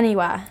put it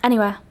anywhere?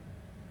 Anywhere.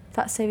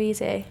 That's so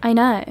easy. I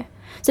know.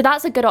 So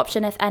that's a good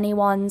option if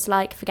anyone's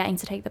like forgetting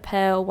to take the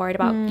pill, worried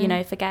about,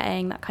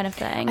 forgetting, that kind of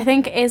thing. I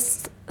think it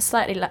is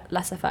slightly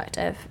less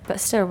effective,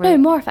 but still really... No,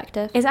 more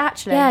effective. Is it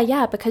actually?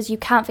 Yeah, because you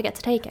can't forget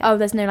to take it. Oh,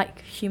 there's no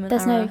like human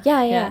error.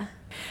 Yeah.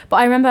 But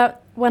I remember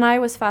when I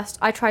was first,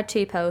 I tried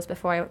 2 pills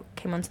before I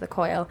came onto the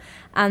coil,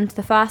 and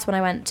the first one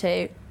I went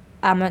to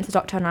the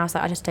doctor and I was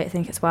like, I just don't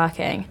think it's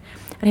working.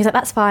 And he's like,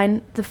 that's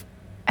fine.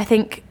 I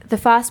think the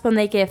first one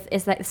they give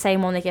is like the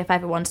same one they give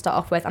everyone to start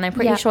off with, and I'm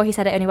pretty sure he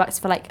said it only works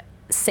for like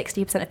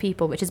 60% of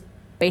people, which is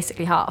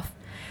basically half.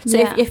 So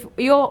if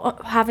you're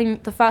having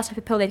the first type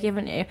of pill they've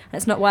given you and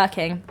it's not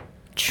working,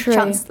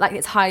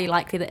 it's highly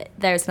likely that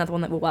there is another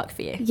one that will work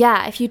for you.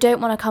 Yeah, if you don't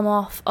want to come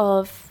off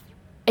of...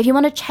 If you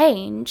want to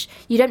change,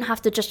 you don't have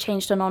to just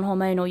change to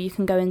non-hormonal. You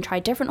can go and try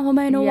different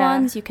hormonal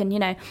ones. You can,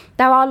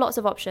 there are lots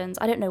of options.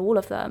 I don't know all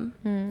of them.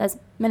 There's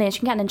millions. You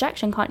can get an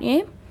injection, can't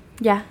you?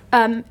 Yeah.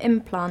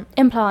 Implant,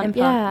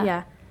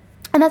 yeah.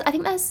 And I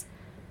think there's...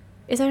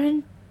 Is there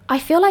an... I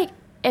feel like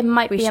it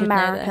might be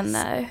American,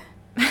 though.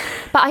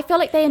 But I feel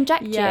like they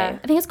inject you. I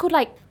think it's called,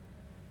 like...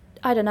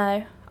 I don't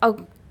know.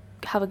 I'll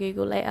have a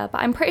Google later.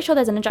 But I'm pretty sure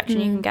there's an injection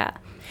you can get.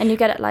 And you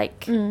get it,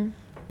 like...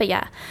 But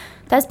yeah.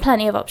 There's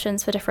plenty of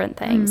options for different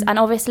things. And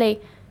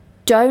obviously,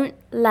 don't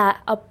let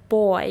a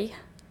boy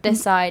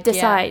decide.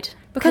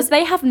 Because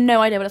they have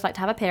no idea what it's like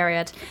to have a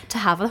period, to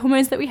have the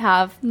hormones that we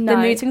have, the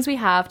mood swings we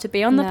have, to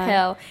be on the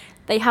pill.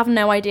 They have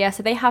no idea.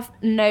 So they have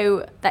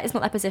that is not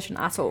their position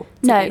at all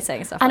to be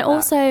saying stuff like that. And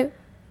also,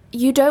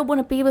 you don't want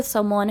to be with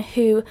someone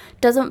who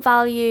doesn't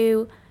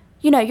value...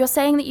 you're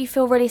saying that you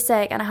feel really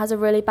sick and it has a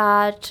really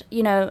bad,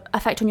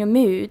 effect on your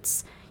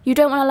moods. You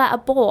don't want to let a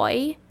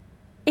boy...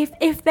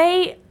 If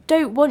they...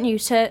 don't want you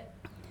to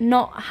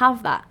not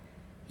have that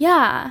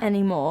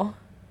anymore.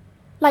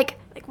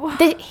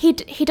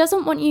 He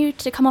doesn't want you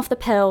to come off the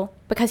pill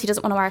because he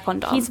doesn't want to wear a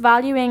condom. He's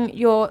valuing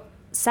your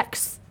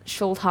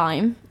sexual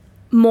time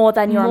more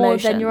than your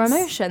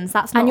emotions.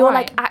 That's not and your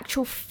right.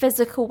 Actual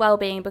physical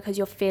well-being because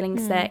you're feeling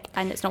sick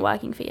and it's not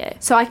working for you.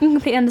 So I can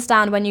completely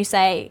understand when you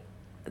say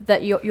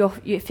that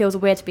it feels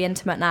weird to be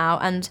intimate now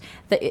and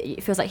that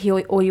it feels like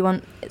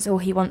it's all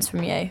he wants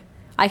from you.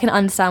 I can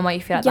understand why you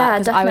feel like that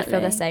because I would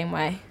feel the same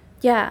way.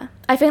 Yeah,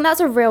 I think that's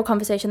a real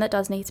conversation that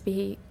does need to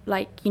be,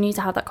 you need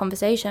to have that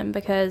conversation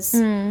because...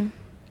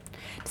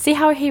 See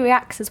how he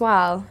reacts as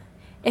well.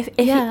 If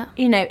he,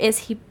 is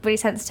he really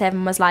sensitive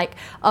and was like,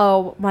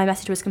 oh, my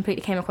message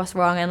completely came across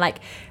wrong and,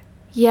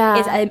 Yeah.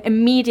 is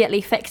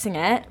immediately fixing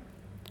it.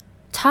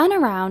 Turn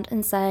around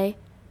and say,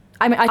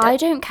 I mean, I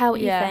don't care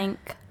what yeah. you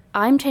think.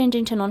 I'm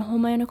changing to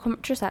non-hormonal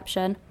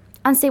contraception,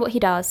 and see what he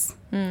does.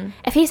 Mm.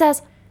 If he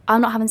says,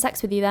 I'm not having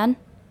sex with you then,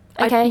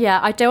 okay.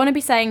 I don't want to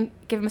be saying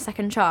give him a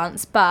second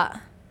chance, but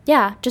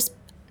Yeah, just,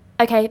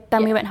 okay,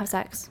 then we Yeah. won't have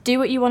sex. do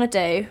what you want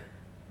to do.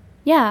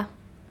 Yeah.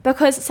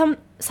 Because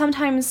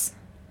sometimes,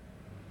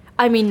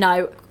 I mean,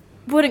 no,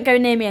 wouldn't go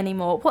near me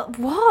anymore.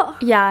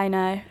 What? Yeah, I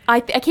know.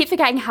 I keep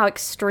forgetting how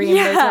extreme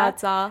Yeah. those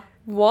words are.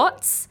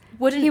 What?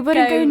 Wouldn't He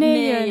wouldn't go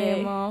near you you.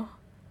 anymore.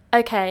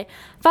 Okay.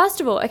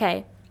 First of all,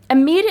 okay.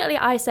 Immediately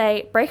I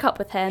say break up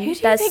with him. Who do you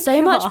There's think so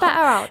you much are?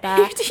 better out there.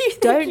 Who do you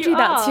think Don't you do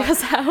that to are?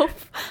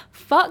 yourself.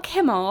 Fuck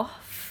him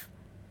off.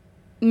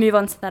 Move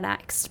on to the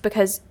next,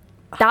 because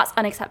that's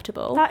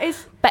unacceptable. That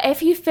is. But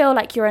if you feel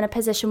like you're in a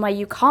position where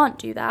you can't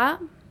do that,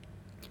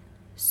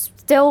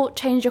 still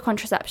change your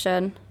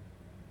contraception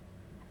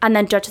and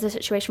then judge the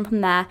situation from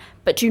there.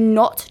 But do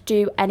not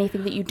do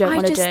anything that you don't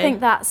want to do. I just think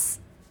that's.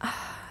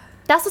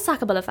 That's a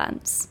sackable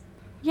offence.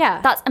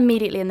 Yeah. That's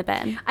immediately in the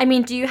bin. I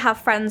mean, do you have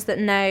friends that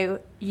know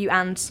you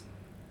and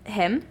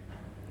him?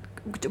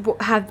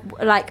 Have,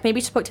 like, maybe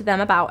spoke to them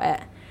about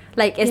it?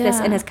 Like, is this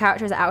Yeah. in his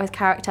character? Is it out of his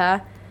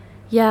character?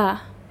 Yeah.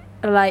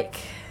 Like,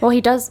 Well, he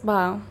does.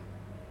 Well,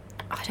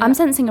 I don't I'm know.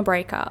 sensing a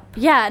breakup.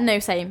 Yeah, no,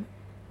 same.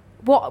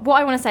 What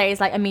I want to say is,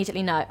 like,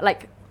 immediately no.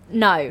 Like,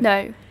 no.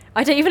 No.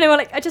 I don't even know,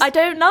 like, I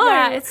don't know.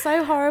 Yeah, it's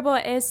so horrible.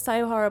 It is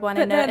so horrible, and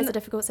I But know then it's a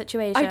difficult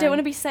situation. I don't want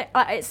to be so,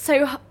 like, it's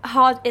so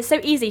hard, it's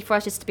so easy for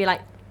us just to be like,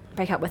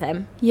 break up with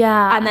him.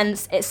 Yeah. And then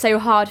it's so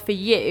hard for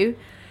you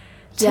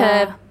to,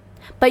 Yeah.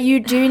 But you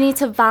do need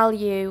to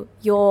value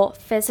your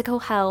physical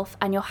health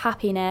and your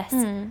happiness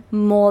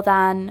more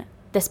than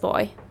this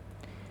boy,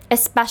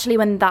 especially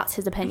when that's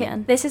his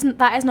opinion.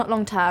 that is not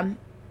long term.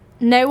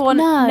 No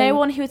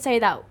one who would say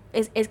that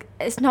is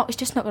it's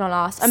just not going to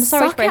last. I'm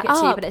sorry to Suck break it to you,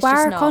 up. but it's Wear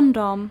just a not.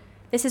 condom.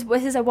 This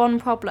is a one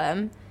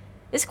problem.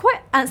 It's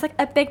like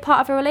a big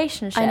part of a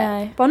relationship. I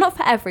know. Well, not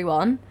for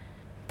everyone,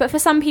 but for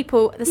some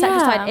people, the sexual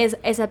Yeah. side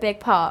is a big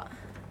part.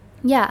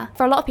 Yeah,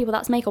 for a lot of people,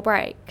 that's make or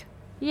break.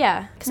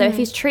 Yeah. So if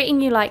he's treating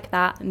you like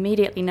that,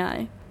 immediately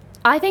no.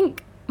 I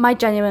think my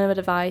genuine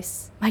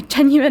advice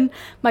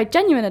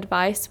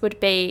would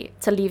be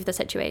to leave the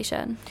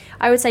situation.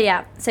 I would say,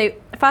 yeah. So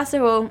first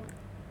of all,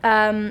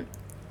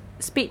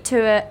 speak to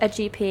a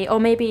GP or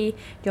maybe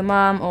your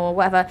mum or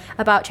whatever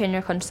about changing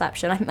your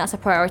contraception. I think that's a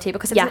priority,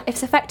 because if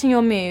it's affecting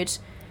your mood,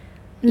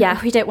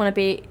 we don't want to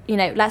be,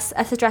 let's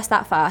address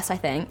that first, I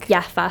think.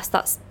 Yeah, first,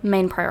 that's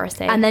main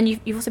priority. And then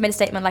you've also made a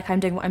statement like, I'm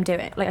doing what I'm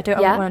doing. Like, I do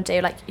what I want to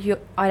do. Like,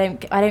 I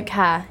don't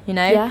care,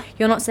 Yeah.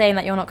 You're not saying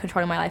that you're not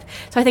controlling my life.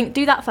 So I think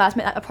do that first,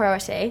 make that a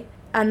priority.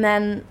 And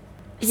then,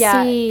 we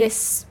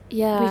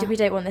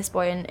don't want this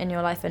boy in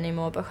your life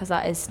anymore, because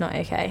that is not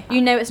okay.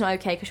 You know it's not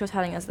okay because you're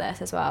telling us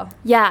this as well.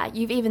 Yeah,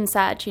 you've even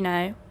said,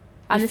 And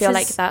I feel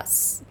like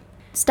that's...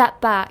 Step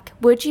back.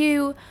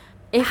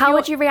 How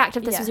would you react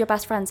if this was your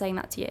best friend saying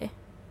that to you?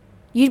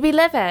 You'd be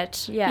livid.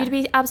 Yeah. You'd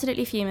be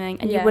absolutely fuming,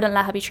 and you wouldn't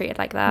let her be treated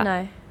like that.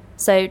 No.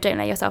 So don't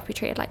let yourself be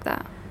treated like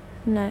that.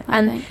 No. I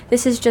And think.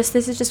 this is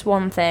just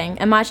one thing.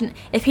 Imagine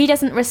if he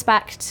doesn't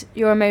respect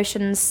your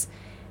emotions.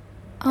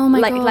 Oh my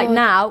God. Like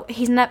now,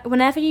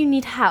 whenever you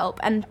need help,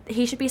 and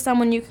he should be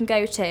someone you can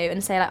go to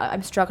and say, like,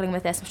 I'm struggling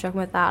with this, I'm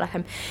struggling with that.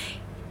 Like,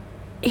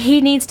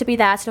 he needs to be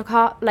there to look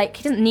after. Like,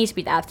 he doesn't need to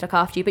be there to look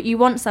after you, but you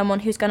want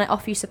someone who's going to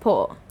offer you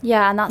support.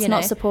 Yeah, and that's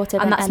not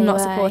supportive. And that's in any not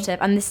way. supportive.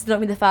 And this is not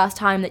going to be the first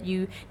time that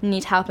you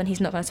need help, and he's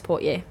not going to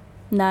support you.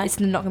 No. It's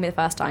not going to be the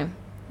first time.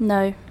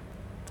 No.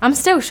 I'm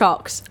still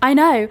shocked. I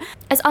know.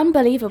 It's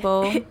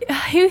unbelievable.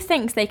 Who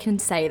thinks they can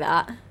say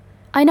that?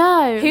 I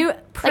know. Who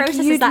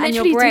processes you that in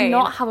your literally brain? do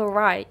not have a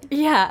right.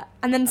 Yeah,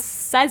 and then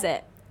says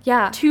it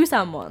Yeah. to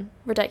someone.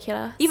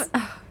 Ridiculous. Even.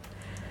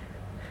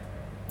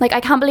 Like,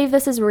 I can't believe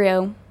this is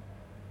real.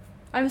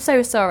 I'm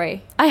so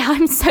sorry.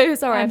 I'm so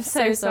sorry. I'm I'm so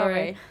so sorry.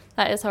 sorry.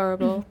 That is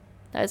horrible.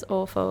 That is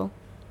awful.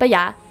 But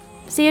yeah,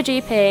 see your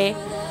GP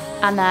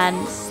and then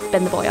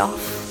bin the boy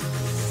off.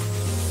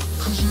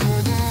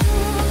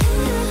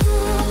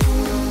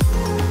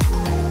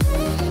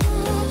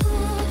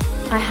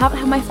 I haven't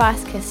had my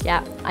first kiss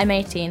yet. I'm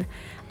 18,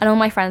 and all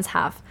my friends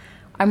have.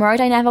 I'm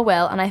worried I never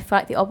will, and I feel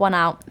like the odd one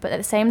out, but at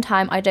the same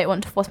time, I don't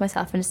want to force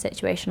myself into a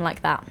situation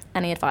like that.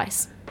 Any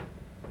advice?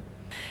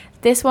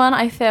 This one,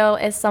 I feel,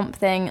 is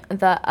something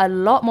that a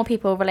lot more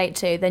people relate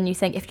to than you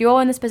think. If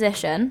you're in this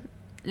position,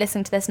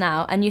 listening to this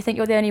now, and you think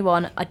you're the only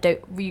one,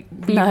 you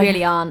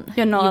really aren't.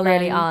 You're not You alone.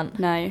 really aren't.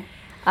 No.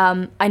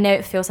 I know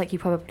it feels like you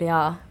probably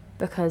are,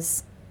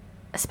 because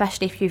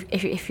especially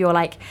if you're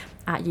like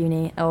at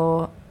uni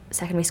or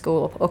secondary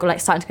school, or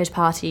like starting to go to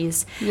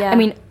parties. Yeah. I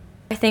mean,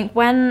 I think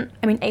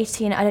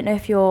 18, I don't know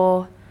if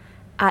you're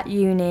at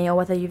uni or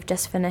whether you've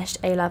just finished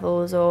A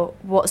levels or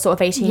what sort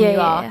of 18 you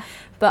are. Yeah.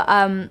 But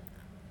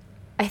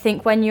I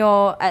think when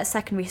you're at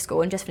secondary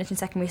school and just finishing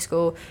secondary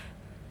school,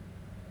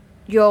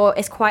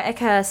 it's quite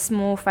like a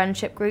small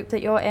friendship group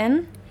that you're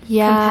in.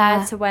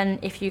 Yeah. Compared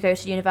to if you go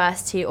to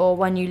university or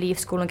when you leave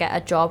school and get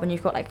a job and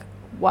you've got like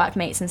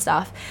workmates and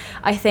stuff,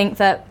 I think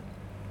that,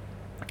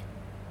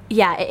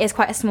 yeah, it is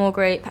quite a small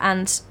group,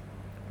 and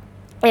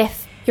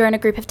if you're in a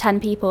group of 10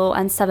 people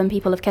and 7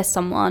 people have kissed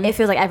someone, it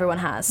feels like everyone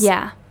has.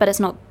 Yeah, but it's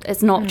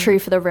not true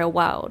for the real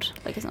world.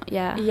 Like, it's not.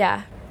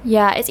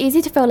 Yeah, it's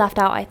easy to feel left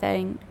out, I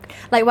think.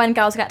 Like when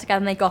girls get together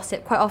and they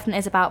gossip, quite often it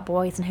is about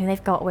boys and who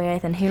they've got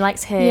with and who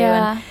likes who.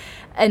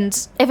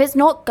 And if it's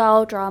not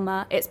girl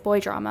drama, it's boy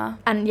drama.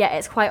 And yeah,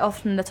 it's quite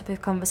often the topic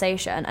of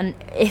conversation. And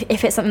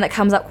if it's something that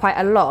comes up quite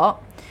a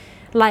lot,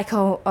 like,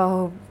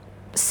 oh,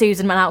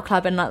 Susan went out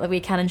clubbing like the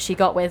weekend and she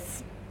got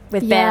with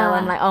Bill,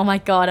 and like, oh my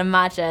God,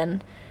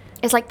 imagine.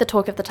 It's like the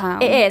talk of the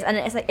town. It is, and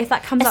it's like if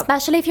that comes up,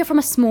 especially if you're from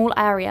a small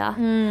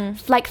area.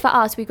 Like for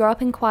us, we grew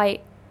up in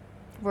quite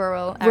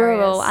rural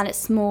areas, and it's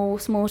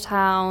small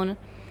town.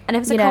 And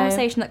if it's a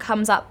conversation that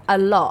comes up a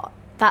lot,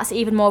 that's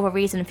even more of a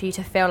reason for you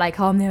to feel like,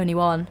 oh, I'm the only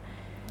one.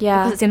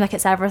 Yeah, because it seems like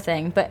it's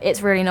everything, but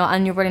it's really not,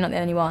 and you're really not the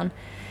only one.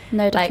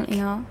 No,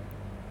 definitely not.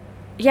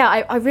 Yeah,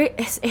 I really,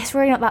 it's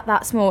really not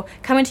that small.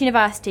 Coming to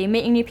university,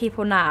 meeting new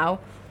people now.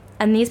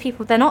 And these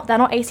people, they're not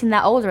 18,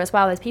 they're older as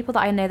well. There's people that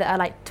I know that are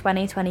like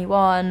 20,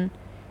 21.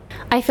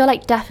 I feel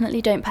like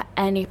definitely don't put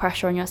any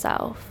pressure on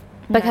yourself.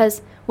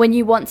 Because when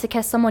you want to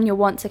kiss someone, you'll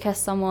want to kiss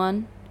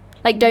someone.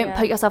 Like, don't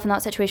put yourself in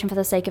that situation for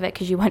the sake of it,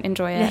 because you won't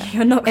enjoy it.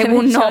 You're not it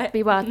will not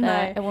be worth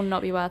it. It will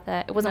not be worth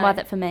it. It wasn't worth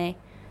it for me.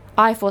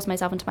 I forced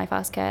myself into my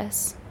first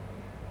kiss.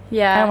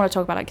 Yeah. I don't want to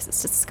talk about it because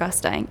it's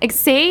disgusting.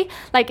 See?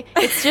 Like,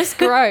 it's just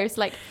gross.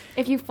 Like,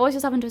 if you force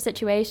yourself into a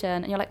situation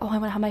and you're like, oh, I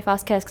want to have my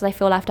first kiss because I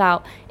feel left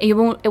out, it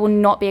will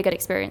not be a good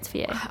experience for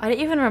you. I don't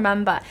even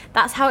remember.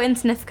 That's how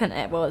insignificant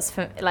it was.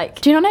 For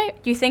like, do you not know?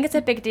 You think it's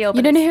a big deal, but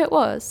you don't know who it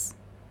was?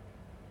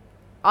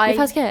 Your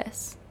first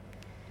kiss?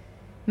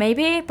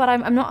 Maybe, but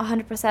I'm not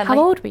 100%. How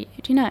old were you?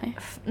 Do you know?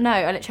 No,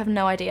 I literally have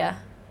no idea.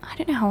 I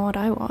don't know how old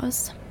I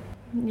was.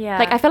 Yeah.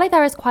 Like, I feel like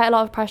there is quite a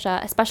lot of pressure,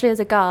 especially as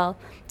a girl,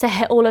 to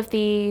hit all of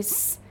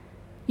these,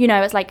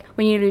 it's like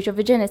when you lose your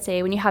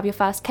virginity, when you have your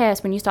first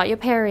kiss, when you start your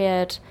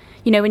period,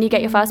 when you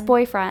get your first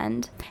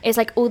boyfriend. It's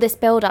like all this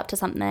build up to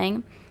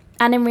something.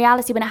 And in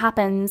reality, when it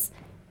happens,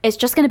 it's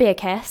just going to be a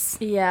kiss.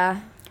 Yeah.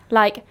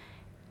 Like,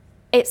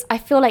 I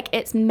feel like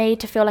it's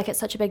made to feel like it's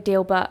such a big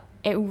deal, but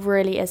it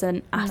really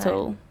isn't at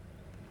all.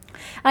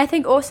 I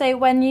think also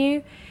when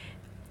you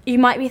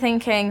might be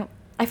thinking,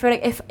 I feel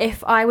like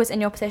if I was in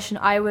your position,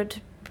 I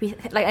would be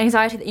like,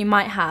 anxiety that you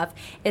might have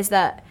is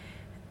that,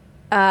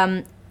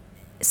 are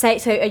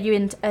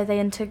they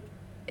into,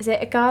 is it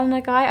a girl and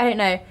a guy? I don't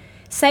know.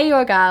 Say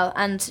you're a girl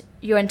and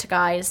you're into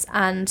guys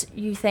and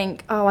you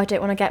think, oh, I don't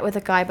want to get with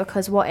a guy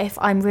because what if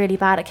I'm really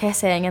bad at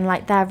kissing and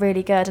like they're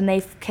really good and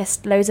they've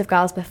kissed loads of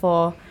girls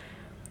before?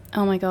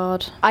 Oh my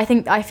God. I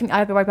think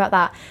I'd be worried about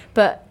that.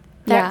 But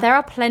there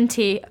are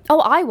plenty.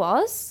 Oh, I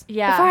was.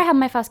 Yeah. Before I had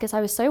my first kiss,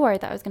 I was so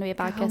worried that I was going to be a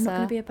bad kisser. I'm not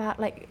going to be a bad,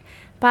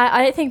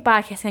 I don't think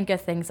bad kissing and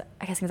good things,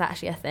 kissing is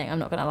actually a thing. I'm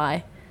not going to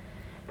lie.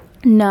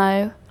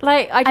 No.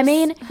 Like, I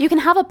mean, you can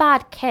have a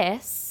bad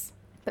kiss,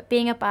 but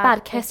being a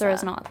bad kisser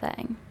is not a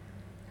thing.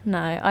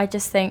 No, I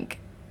just think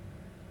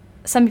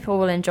some people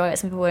will enjoy it,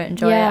 some people won't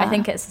enjoy it. I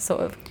think it's a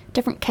sort of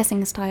different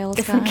kissing styles.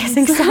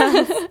 Kissing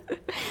styles.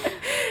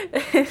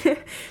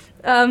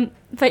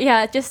 But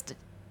yeah, just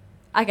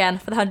again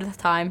for the 100th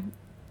time,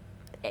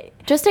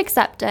 just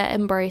accept it,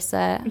 embrace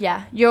it.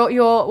 Yeah,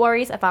 your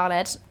worries are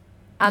valid,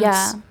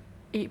 and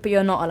but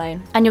you're not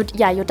alone. And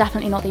you're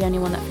definitely not the only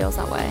one that feels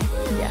that way.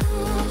 Yeah.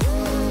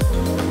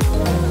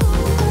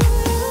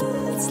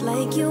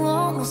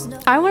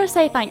 I want to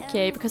say thank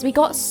you because we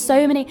got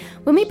so many.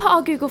 When we put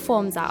our Google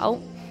Forms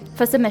out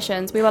for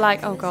submissions, we were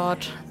like, oh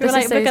God, we're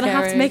going to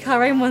have to make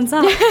our own ones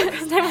up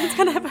because no one's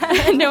going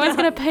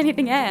to put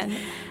anything in.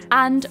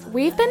 And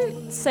we've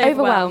been so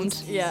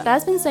overwhelmed. Yeah.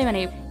 There's been so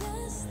many.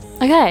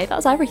 Okay,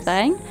 that's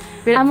everything.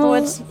 We look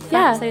forward to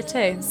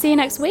episode 2. See you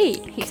next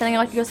week. Keep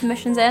sending your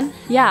submissions in.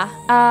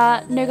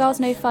 Yeah. No Girls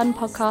No Fun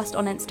podcast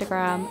on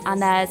Instagram,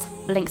 and there's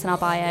links in our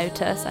bio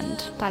to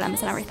send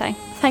dilemmas and everything.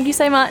 Thank you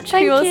so much.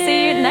 We will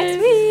see you next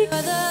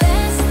week.